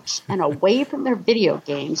couch and away from their video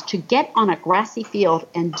games to get on a grassy field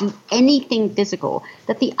and do anything physical,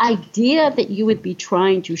 that the idea that you would be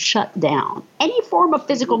trying to shut down any form of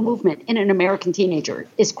physical movement in an American teenager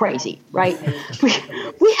is crazy, right?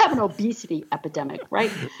 We have an obesity epidemic,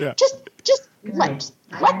 right? Yeah. Just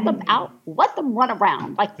let them out, let them run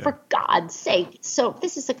around, for God's sake. So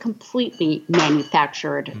this is a completely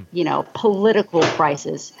manufactured, political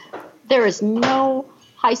crisis. There is no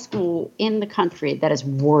high school in the country that is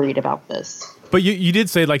worried about this. But you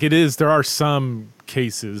did say there are some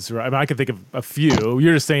cases, right? I mean, I can think of a few.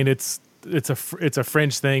 You're just saying it's a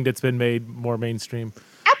fringe thing that's been made more mainstream.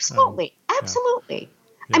 Absolutely.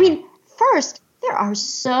 Yeah. I mean, first, there are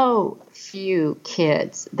so few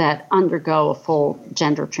kids that undergo a full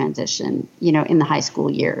gender transition, in the high school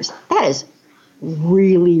years. That is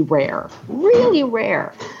really rare, really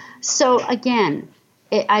rare. So again,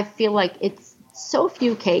 I feel like it's so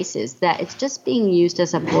few cases that it's just being used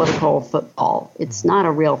as a political football. It's not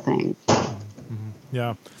a real thing.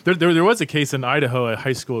 Yeah. There was a case in Idaho, a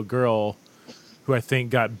high school girl who I think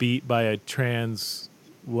got beat by a trans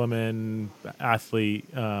woman athlete,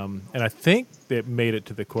 and I think it made it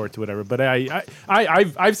to the courts or whatever. But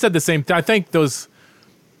I've said the same thing. I think those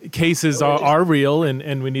cases are real,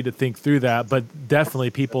 and we need to think through that. But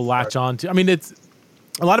definitely people latch on to. I mean, it's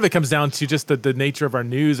a lot of it comes down to just the nature of our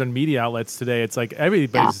news and media outlets today. It's like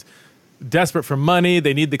everybody's desperate for money.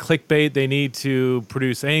 They need the clickbait. They need to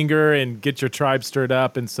produce anger and get your tribe stirred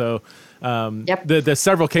up. And so the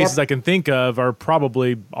several cases I can think of are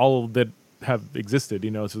probably all that have existed,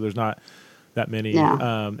 so there's not that many.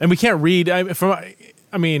 And we can't read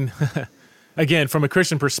again, from a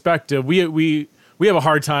Christian perspective, we have a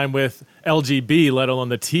hard time with LGB, let alone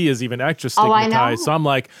the T is even extra stigmatized. So I'm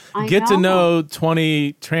like, get to know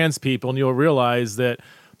 20 trans people and you'll realize that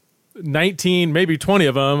 19, maybe 20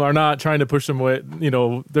 of them are not trying to push them away.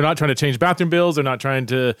 They're not trying to change bathroom bills.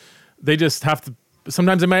 They just have to,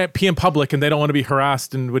 sometimes they might pee in public and they don't want to be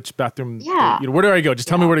harassed in which bathroom. Where do I go? Just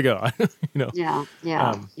tell me where to go.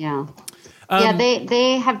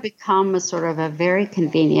 They have become a sort of a very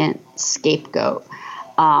convenient scapegoat.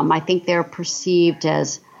 I think they're perceived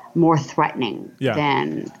as more threatening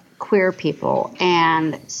than queer people.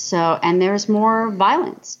 And there's more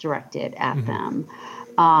violence directed at them.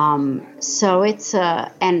 So it's,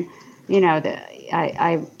 I'm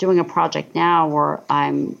doing a project now where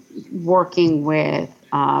I'm working with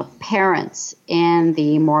parents in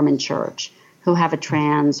the Mormon Church who have a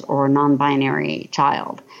trans or non-binary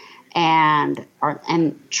child and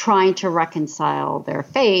trying to reconcile their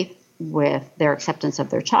faith with their acceptance of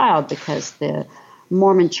their child, because the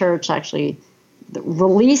Mormon Church actually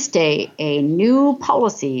released a new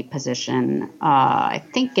policy position, I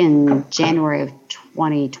think in January of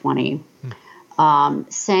 2020,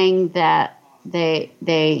 saying that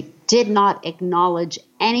they did not acknowledge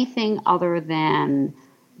anything other than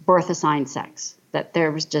birth assigned sex. That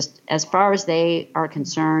there was just, as far as they are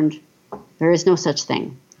concerned, there is no such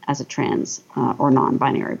thing as a trans or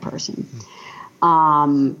non-binary person.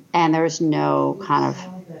 And there's no kind of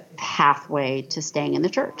pathway to staying in the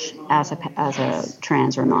church as a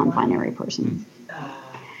trans or non-binary person.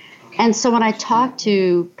 And so when I talk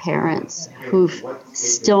to parents who've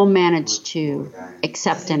still managed to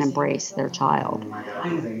accept and embrace their child,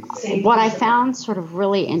 what I found sort of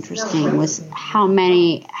really interesting was how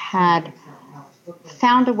many had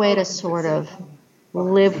found a way to sort of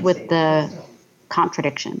live with the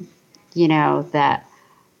contradiction, that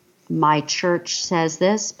my church says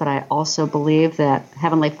this, but I also believe that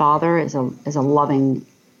Heavenly Father is a loving,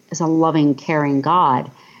 caring God.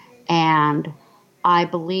 And I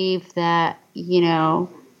believe that,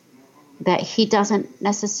 that He doesn't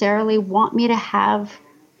necessarily want me to have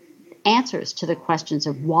answers to the questions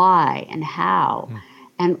of why and how.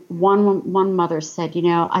 And one mother said,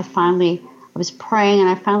 I was praying and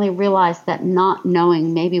I finally realized that not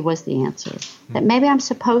knowing maybe was the answer. That maybe I'm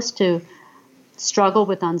supposed to struggle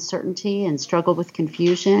with uncertainty and struggle with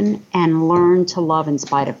confusion and learn to love in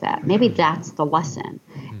spite of that. Maybe that's the lesson.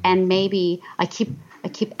 And maybe I keep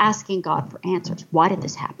asking God for answers. Why did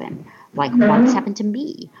this happen? Like, why did this happen to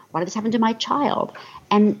me? Why did this happen to my child?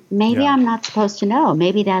 And maybe I'm not supposed to know.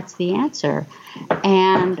 Maybe that's the answer.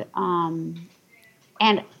 And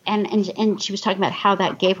she was talking about how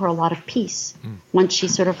that gave her a lot of peace when she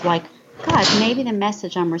sort of like, God, maybe the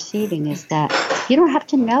message I'm receiving is that you don't have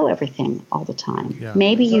to know everything all the time. Yeah.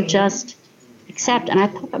 Maybe you just accept. And I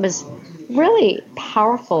thought that was really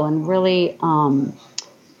powerful and really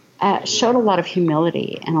showed a lot of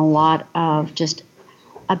humility and a lot of just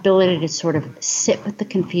ability to sort of sit with the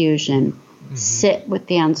confusion, sit with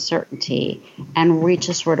the uncertainty, and reach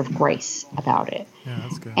a sort of grace about it. Yeah,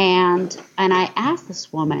 that's good. And I asked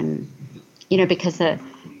this woman, because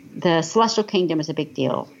the celestial kingdom is a big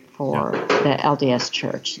deal for the LDS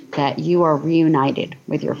Church, that you are reunited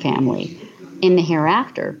with your family in the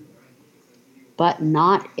hereafter, but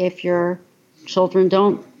not if your children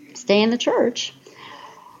don't stay in the church.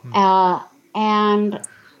 And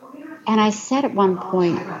I said at one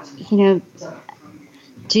point,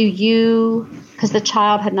 do you, because the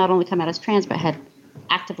child had not only come out as trans, but had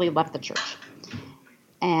actively left the church.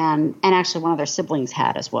 And actually one of their siblings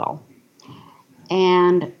had as well.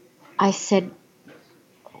 And I said,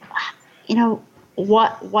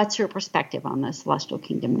 what's your perspective on the celestial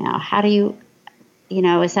kingdom now? How do you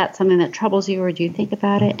is that something that troubles you, or do you think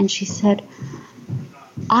about it? And she said,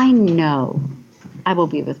 I know I will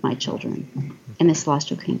be with my children in the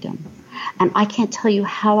celestial kingdom. And I can't tell you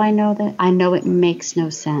how I know that. I know it makes no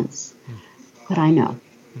sense, but I know.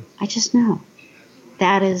 I just know.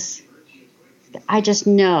 I just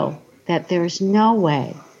know that there's no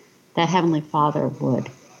way that Heavenly Father would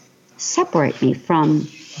separate me from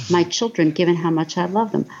my children, given how much I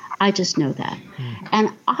love them. I just know that.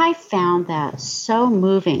 And I found that so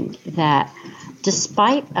moving that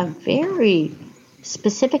despite a very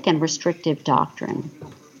specific and restrictive doctrine,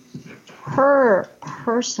 her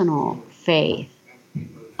personal faith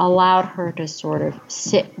allowed her to sort of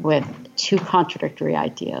sit with two contradictory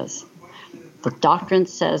ideas. The doctrine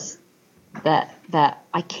says that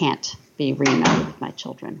I can't be reunited with my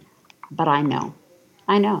children, but I know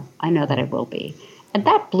that it will be. And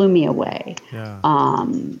that blew me away. Yeah.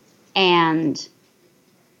 And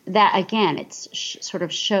that, again, it sort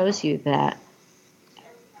of shows you that,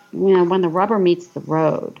 when the rubber meets the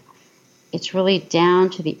road, it's really down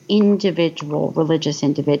to the individual religious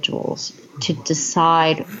individuals to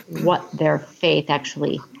decide what their faith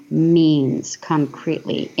actually means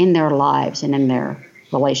concretely in their lives and in their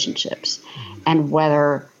relationships, and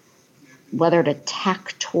whether to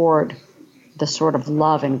tack toward the sort of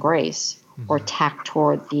love and grace or tack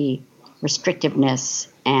toward the restrictiveness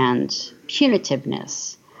and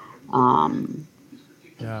punitiveness.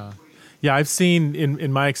 Yeah, I've seen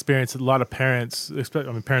in my experience a lot of parents,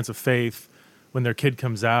 parents of faith, when their kid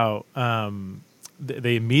comes out,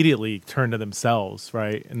 they immediately turn to themselves,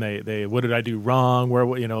 right? And they what did I do wrong?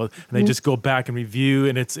 And they just go back and review.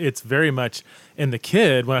 And it's very much in the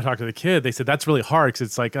kid. When I talk to the kid, they said that's really hard because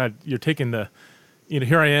it's like you're taking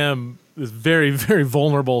here I am, this very, very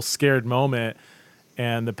vulnerable, scared moment.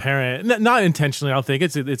 And the parent, not intentionally, I don't think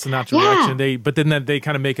it's a natural reaction. But then they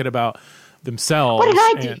kind of make it about themselves. What did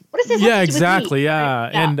I do? What does this have to do exactly. with me? Yeah.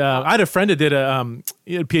 And I had a friend that did a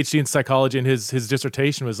PhD in psychology, and his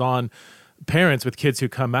dissertation was on parents with kids who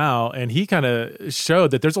come out, and he kind of showed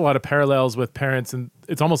that there's a lot of parallels with parents, and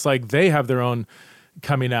it's almost like they have their own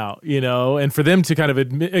coming out, and for them to kind of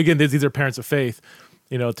admit, again, these are parents of faith,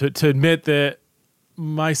 to admit that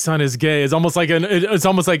my son is gay is almost like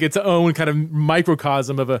its own kind of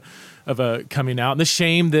microcosm of a coming out. And the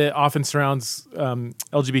shame that often surrounds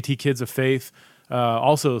LGBT kids of faith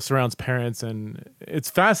also surrounds parents, and it's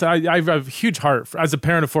fascinating. I have a huge heart as a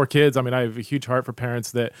parent of 4 kids. I have a huge heart for parents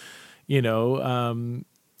that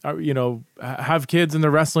have kids and they're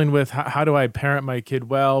wrestling with how do I parent my kid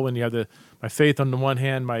well when you have my faith on the one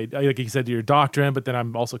hand, like you said, your doctrine, but then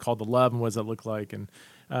I'm also called to love, and what does that look like? And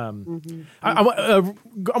I want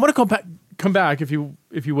to come back, if you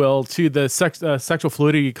will, to the sexual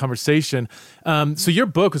fluidity conversation. So your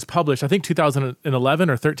book was published, I think 2011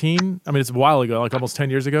 or 13. It's a while ago, like almost 10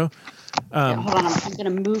 years ago. Hold on, I'm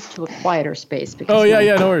going to move to a quieter space because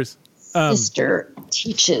no worries. Sister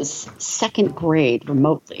teaches 2nd grade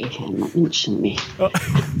remotely, and let me.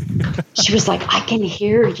 She was like, "I can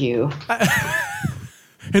hear you."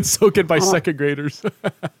 And so can my 2nd graders.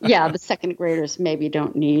 Yeah, the 2nd graders maybe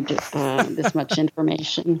don't need this much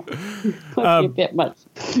information. A bit much.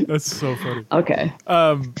 That's so funny. Okay.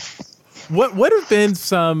 What have been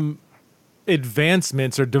some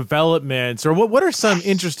advancements or developments, or what are some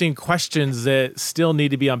interesting questions that still need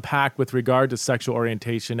to be unpacked with regard to sexual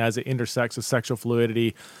orientation as it intersects with sexual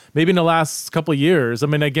fluidity, maybe in the last couple of years?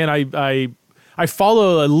 Again, I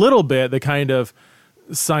follow a little bit the kind of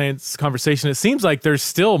science conversation. It seems like there's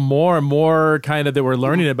still more and more kind of that we're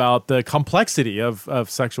learning about the complexity of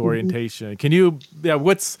sexual orientation. Can you,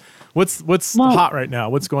 what's hot right now?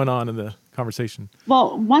 What's going on in the conversation?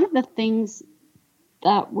 Well, one of the things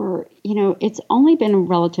that it's only been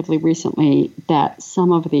relatively recently that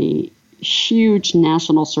some of the huge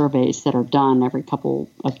national surveys that are done every couple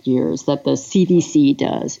of years that the CDC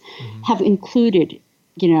does have included,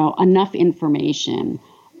 enough information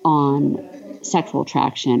on sexual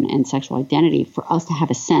attraction and sexual identity for us to have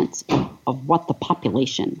a sense of what the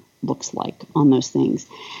population looks like on those things.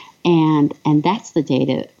 And that's the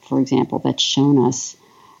data, for example, that's shown us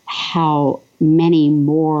how many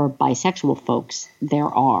more bisexual folks there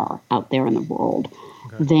are out there in the world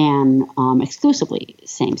than exclusively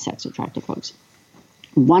same-sex attracted folks.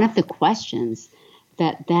 One of the questions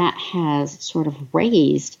that has sort of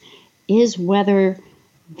raised is whether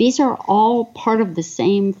these are all part of the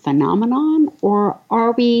same phenomenon, or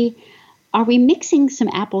are we mixing some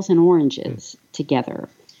apples and oranges together?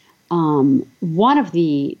 One of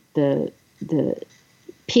the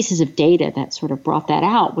pieces of data that sort of brought that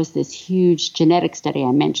out was this huge genetic study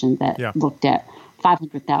I mentioned that looked at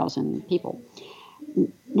 500,000 people.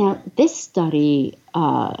 Now, this study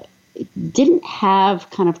didn't have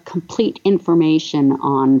kind of complete information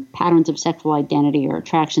on patterns of sexual identity or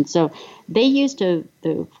attraction. So they used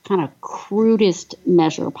the kind of crudest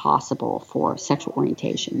measure possible for sexual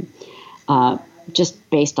orientation, just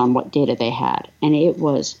based on what data they had. And it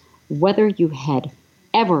was whether you had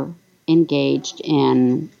ever engaged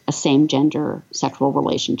in a same-gender sexual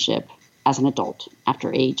relationship as an adult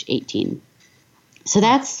after age 18. So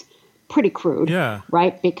that's pretty crude,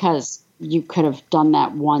 right? Because you could have done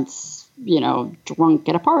that once, drunk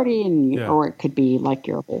at a party, or it could be like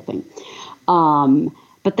your whole thing.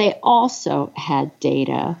 But they also had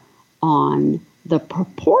data on the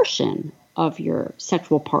proportion of your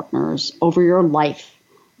sexual partners over your life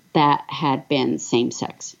that had been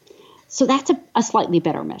same-sex. So that's a slightly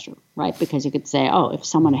better measure, right? Because you could say, if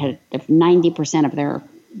 90% of their,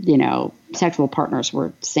 sexual partners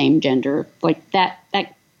were same gender, like that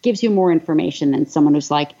gives you more information than someone who's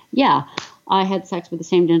like, yeah, I had sex with the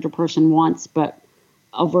same gender person once, but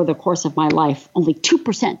over the course of my life, only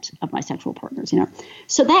 2% of my sexual partners,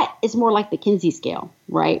 So that is more like the Kinsey scale,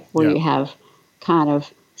 right? Where you have kind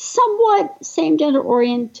of somewhat same gender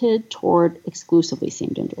oriented toward exclusively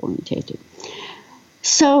same gender orientated.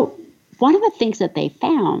 So one of the things that they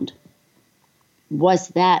found was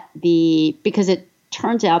that because it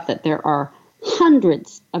turns out that there are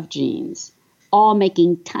hundreds of genes all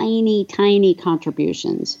making tiny, tiny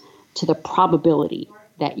contributions to the probability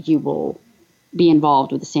that you will be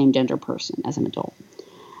involved with the same gender person as an adult.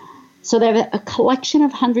 So they have a collection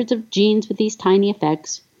of hundreds of genes with these tiny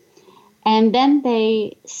effects. And then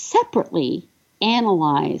they separately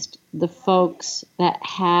analyzed the folks that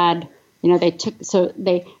had,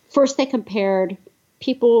 they compared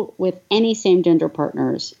people with any same gender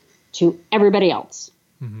partners to everybody else,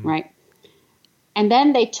 right? And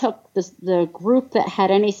then they took the group that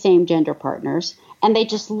had any same gender partners, and they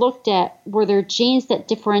just looked at, were there genes that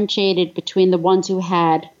differentiated between the ones who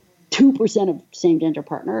had 2% of same gender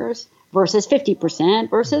partners versus 50%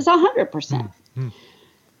 versus 100%.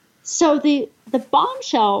 So the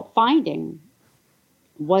bombshell finding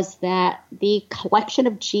was that the collection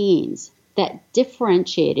of genes that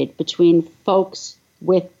differentiated between folks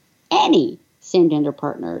with any same-gender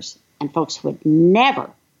partners and folks who had never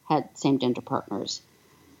had same-gender partners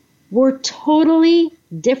were totally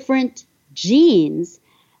different genes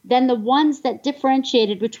than the ones that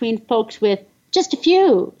differentiated between folks with just a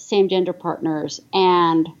few same-gender partners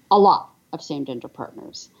and a lot of same-gender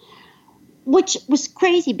partners, which was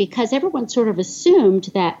crazy because everyone sort of assumed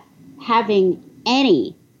that having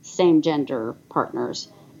any same-gender partners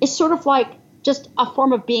is sort of like just a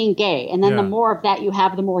form of being gay. And then the more of that you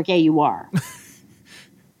have, the more gay you are.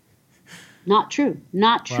 Not true.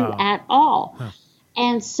 Not true at all. Huh.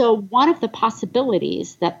 And so one of the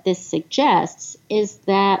possibilities that this suggests is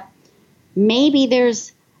that maybe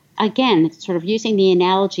there's, again, sort of using the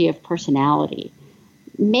analogy of personality,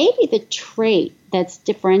 maybe the trait that's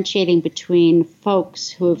differentiating between folks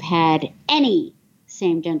who have had any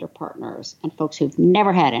same-gender partners and folks who've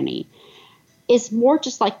never had any is more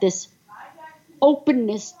just like this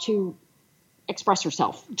openness to express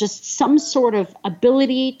yourself, just some sort of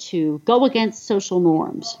ability to go against social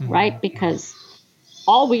norms, right? Because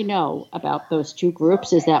all we know about those two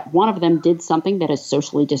groups is that one of them did something that is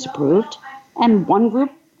socially disapproved, and one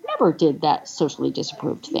group never did that socially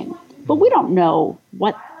disapproved thing. But we don't know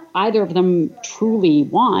what either of them truly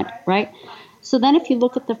want, right? So then if you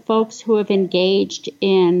look at the folks who have engaged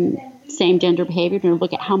in same-gender behavior and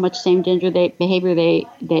look at how much same-gender behavior they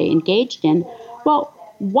engaged in, well,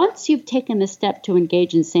 once you've taken the step to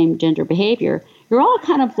engage in same-gender behavior, you're all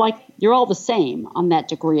kind of like, you're all the same on that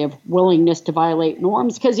degree of willingness to violate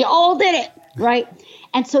norms because you all did it, right?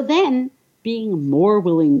 And so then being more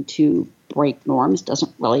willing to break norms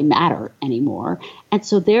doesn't really matter anymore. And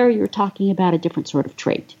so there you're talking about a different sort of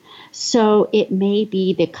trait. So it may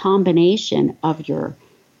be the combination of your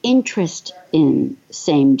interest in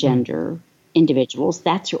same-gender individuals,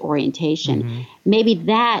 that's your orientation. Maybe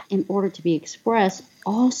that, in order to be expressed,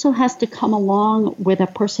 also has to come along with a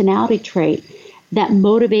personality trait that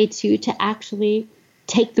motivates you to actually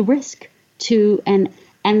take the risk to and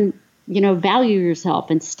value yourself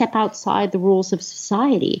and step outside the rules of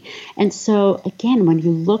society. And so again, when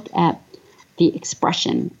you look at the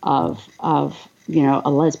expression of a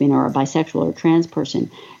lesbian or a bisexual or trans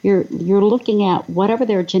person, you're looking at whatever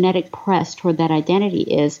their genetic press toward that identity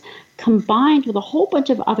is, combined with a whole bunch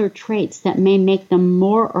of other traits that may make them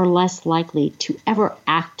more or less likely to ever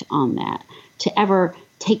act on that, to ever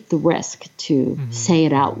take the risk to say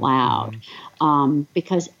it out loud.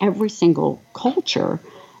 Because every single culture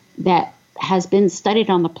that has been studied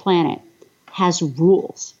on the planet has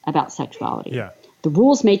rules about sexuality. Yeah. The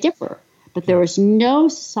rules may differ, but there is no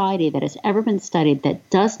society that has ever been studied that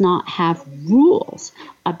does not have rules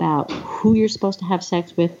about who you're supposed to have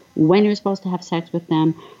sex with, when you're supposed to have sex with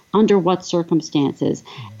them, under what circumstances.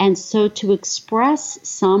 And so to express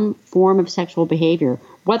some form of sexual behavior,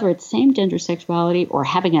 whether it's same-gender sexuality or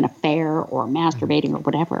having an affair or masturbating or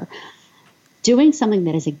whatever, doing something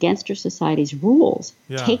that is against your society's rules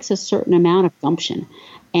takes a certain amount of gumption.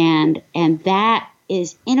 And that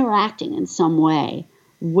is interacting in some way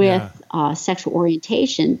with sexual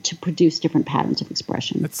orientation to produce different patterns of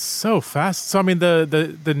expression. It's so fast. So, I mean,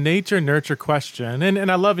 the nature-nurture question,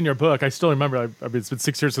 and I love in your book, I still remember, I mean, it's been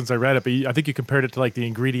 6 years since I read it, but I think you compared it to like the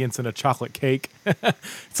ingredients in a chocolate cake.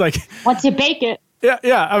 It's like... Once you bake it.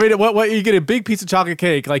 Yeah. I mean, what you get a big piece of chocolate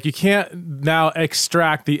cake, like you can't now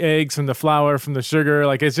extract the eggs from the flour, from the sugar.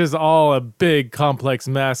 Like it's just all a big complex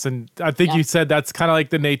mess. And I think you said that's kind of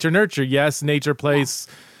like the nature-nurture. Yes, nature plays...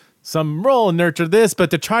 some role in nurture this,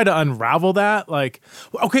 but to try to unravel that, like,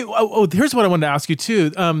 okay, here's what I wanted to ask you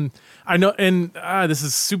too. I know, and this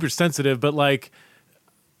is super sensitive, but like,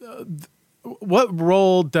 what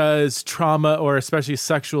role does trauma or especially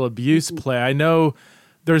sexual abuse play? I know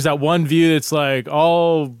there's that one view that's like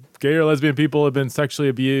all gay or lesbian people have been sexually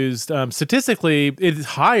abused. Statistically, it's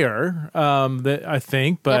higher, I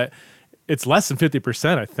think, but it's less than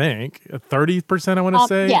 50%, I think. 30%, I want to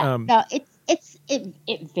say. No,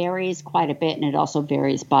 it varies quite a bit, and it also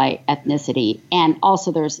varies by ethnicity. And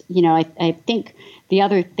also there's, I think the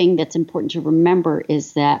other thing that's important to remember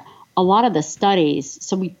is that a lot of the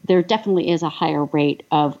studies, there definitely is a higher rate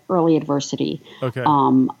of early adversity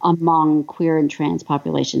among queer and trans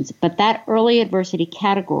populations. But that early adversity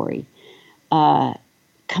category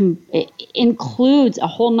it includes a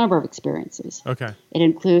whole number of experiences. Okay. It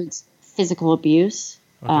includes physical abuse,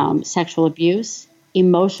 sexual abuse,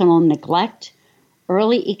 emotional neglect,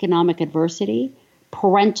 early economic adversity,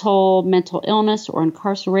 parental mental illness or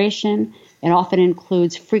incarceration. It often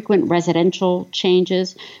includes frequent residential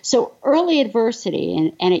changes. So early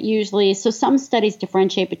adversity, and it usually, so some studies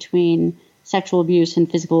differentiate between sexual abuse and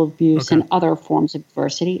physical abuse and other forms of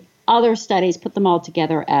adversity. Other studies put them all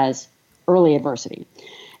together as early adversity.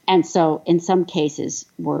 And so in some cases,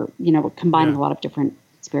 we're combining a lot of different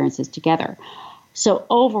experiences together. So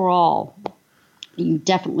overall, you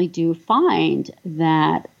definitely do find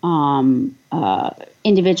that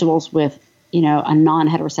individuals with, a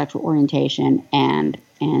non-heterosexual orientation and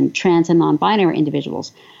trans and non-binary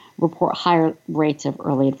individuals report higher rates of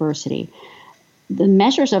early adversity. The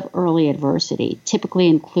measures of early adversity typically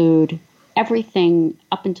include everything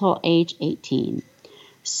up until age 18.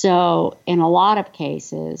 So in a lot of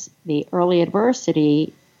cases, the early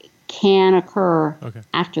adversity can occur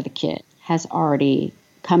after the kid has already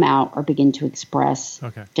come out or begin to express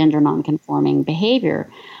gender nonconforming behavior.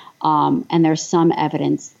 And there's some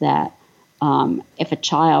evidence that if a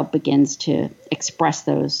child begins to express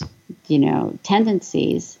those,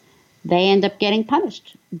 tendencies, they end up getting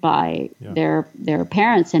punished by their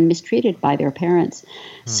parents and mistreated by their parents.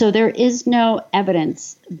 So there is no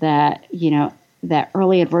evidence that, that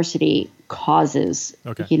early adversity causes,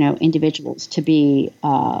 individuals to be,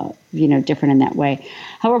 different in that way.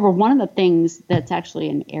 However, one of the things that's actually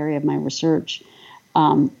an area of my research,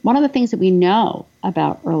 one of the things that we know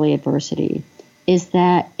about early adversity is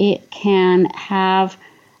that it can have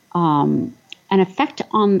an effect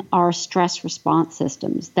on our stress response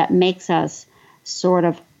systems that makes us sort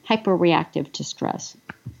of hyperreactive to stress.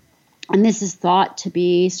 And this is thought to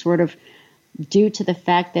be sort of due to the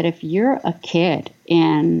fact that if you're a kid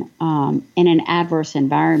in an adverse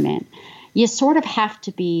environment, you sort of have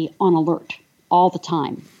to be on alert all the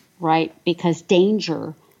time, right? Because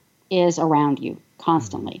danger is around you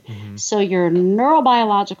constantly. Mm-hmm. So your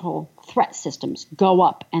neurobiological threat systems go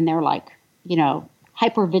up and they're like,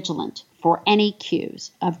 hypervigilant for any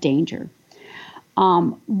cues of danger.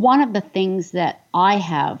 One of the things that I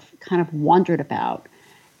have kind of wondered about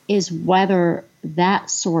is whether that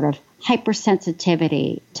sort of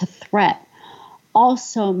hypersensitivity to threat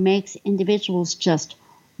also makes individuals just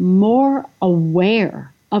more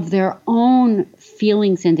aware of their own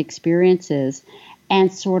feelings and experiences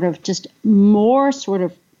and sort of just more sort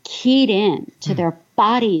of keyed in to their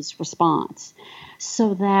body's response,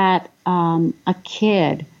 so that a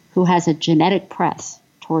kid who has a genetic press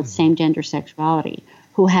towards same-gender sexuality,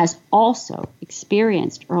 who has also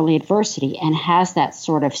experienced early adversity and has that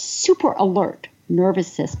sort of super alert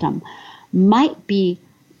nervous system, might be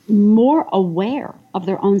more aware of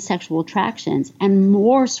their own sexual attractions and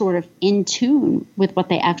more sort of in tune with what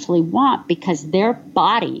they actually want, because their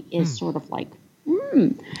body is sort of like,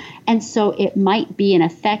 And so it might be an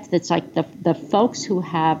effect that's like the folks who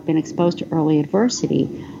have been exposed to early adversity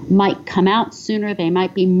might come out sooner. They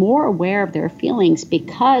might be more aware of their feelings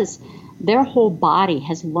because their whole body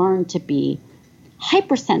has learned to be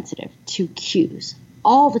hypersensitive to cues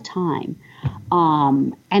all the time.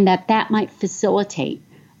 And that might facilitate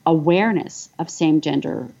awareness of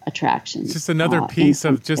same-gender attractions. It's just another piece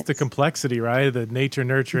of just the complexity, right? The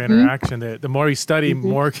nature-nurture interaction. The more you study,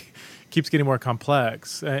 more keeps getting more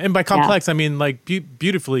complex. And by complex, I mean like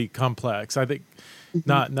beautifully complex. I think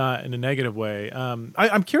not in a negative way.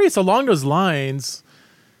 I'm curious along those lines.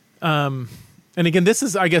 And again, this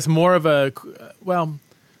is, I guess, more of a,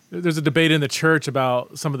 there's a debate in the church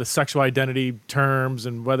about some of the sexual identity terms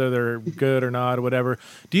and whether they're good or not or whatever.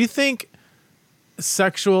 Do you think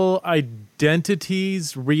sexual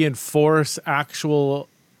identities reinforce actual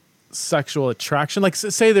sexual attraction? Like,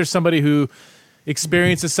 say there's somebody who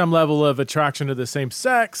experiences some level of attraction to the same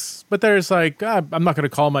sex, but there's like, I'm not going to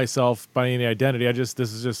call myself by any identity. This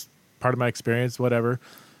is just part of my experience, whatever.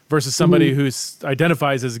 Versus somebody who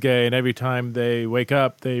identifies as gay, and every time they wake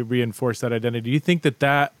up, they reinforce that identity. Do you think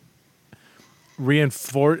that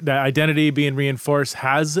identity being reinforced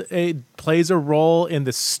plays a role in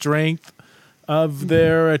the strength of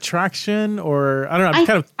their attraction? Or I don't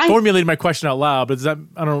know, I'm formulating my question out loud, but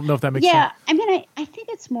I don't know if that makes sense. Yeah, I mean, I think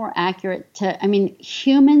it's more accurate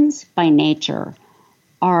humans by nature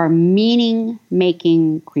are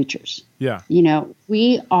meaning-making creatures. Yeah.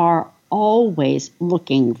 We are always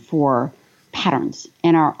looking for patterns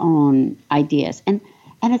in our own ideas. And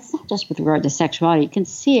it's not just with regard to sexuality. You can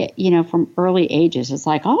see it, from early ages. It's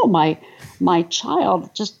like, oh, my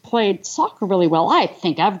child just played soccer really well. I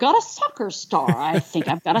think I've got a soccer star. I think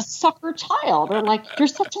I've got a soccer child. Or like, you're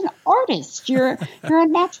such an artist. You're a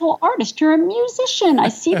natural artist. You're a musician. I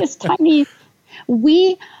see this tiny.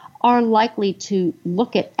 We are likely to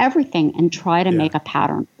look at everything and try to make a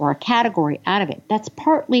pattern or a category out of it. That's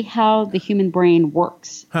partly how the human brain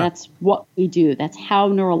works. That's what we do. That's how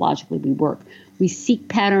neurologically we work. We seek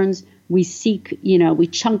patterns. We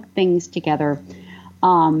chunk things together.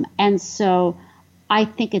 And so I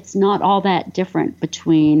think it's not all that different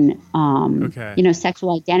between,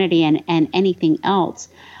 sexual identity and anything else.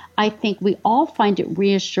 I think we all find it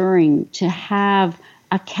reassuring to have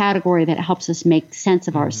a category that helps us make sense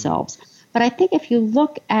of ourselves. But I think if you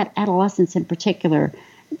look at adolescents in particular,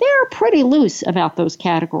 they're pretty loose about those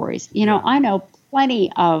categories. I know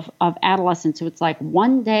plenty of adolescents who it's like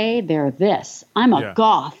one day they're this. I'm a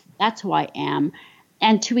goth. That's who I am.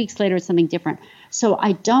 And 2 weeks later, it's something different. So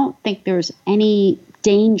I don't think there's any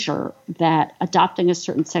danger that adopting a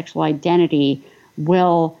certain sexual identity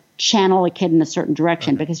will channel a kid in a certain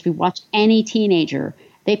direction. Because if you watch any teenager,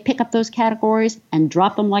 they pick up those categories and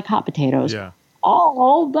drop them like hot potatoes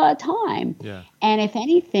all the time. Yeah. And if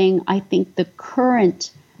anything, I think the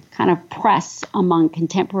current kind of press among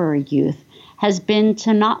contemporary youth has been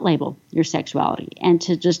to not label your sexuality and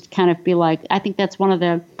to just kind of be like, I think that's one of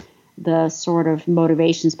the sort of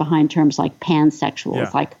motivations behind terms like pansexual.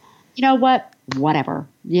 It's like, you know what, whatever,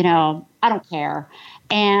 I don't care.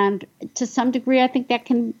 And to some degree, I think that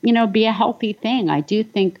can, be a healthy thing. I do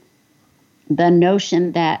think the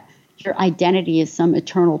notion that your identity is some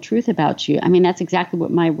eternal truth about you. I mean, that's exactly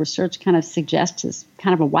what my research kind of suggests is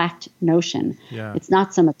kind of a whacked notion. Yeah. It's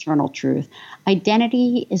not some eternal truth.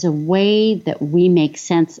 Identity is a way that we make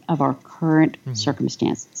sense of our current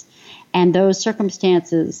circumstances. And those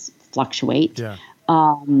circumstances fluctuate. Yeah.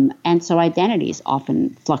 And so identities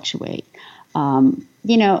often fluctuate.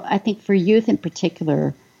 I think for youth in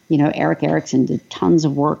particular, Eric Erickson did tons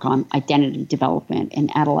of work on identity development in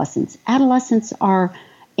adolescents. Adolescents are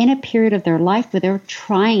in a period of their life where they're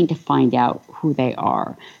trying to find out who they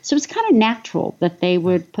are. So it's kind of natural that they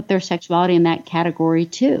would put their sexuality in that category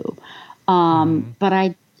too.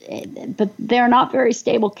 But they're not very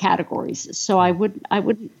stable categories. So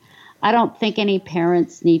I don't think any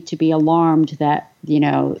parents need to be alarmed that,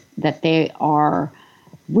 that they are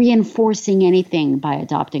reinforcing anything by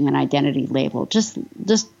adopting an identity label. Just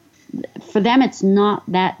for them, it's not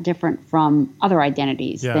that different from other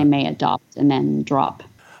identities they may adopt and then drop.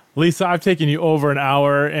 Lisa, I've taken you over an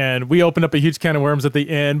hour, and we opened up a huge can of worms at the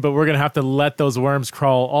end, but we're going to have to let those worms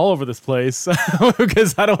crawl all over this place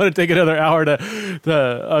because I don't want to take another hour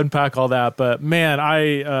to unpack all that. But man,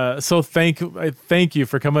 I thank you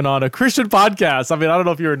for coming on a Christian podcast. I mean, I don't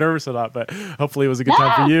know if you were nervous or not, but hopefully it was a good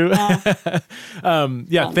time for you.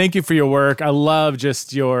 Thank you for your work. I love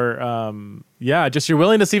just your Yeah, just your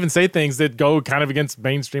willingness to even say things that go kind of against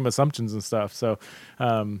mainstream assumptions and stuff. So,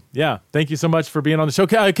 yeah, thank you so much for being on the show.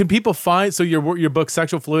 Can people find, so your book,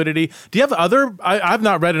 Sexual Fluidity, do you have other, I've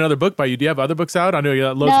not read another book by you. Do you have other books out? I know you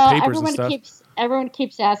got loads of papers and stuff. Everyone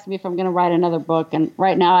keeps asking me if I'm going to write another book, and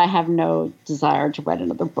right now I have no desire to write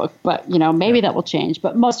another book. But maybe that will change.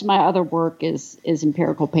 But most of my other work is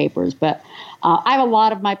empirical papers. But I have a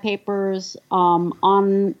lot of my papers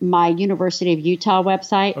on my University of Utah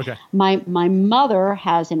website. Okay. My mother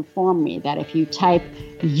has informed me that if you type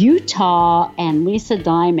Utah and Lisa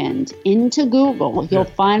Diamond into Google, you'll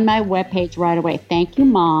find my webpage right away. Thank you,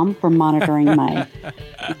 Mom, for monitoring my.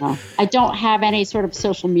 I don't have any sort of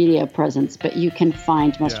social media presence, but you can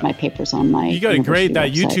find most of my papers on my. You got it great.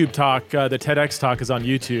 That website. YouTube talk, the TEDx talk, is on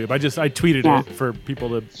YouTube. I tweeted it for people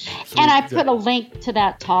to. And I put a link to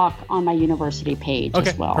that talk on my university page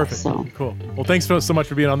as well. Perfect. So cool. Well, thanks so much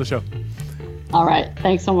for being on the show. All right.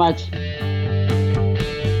 Thanks so much.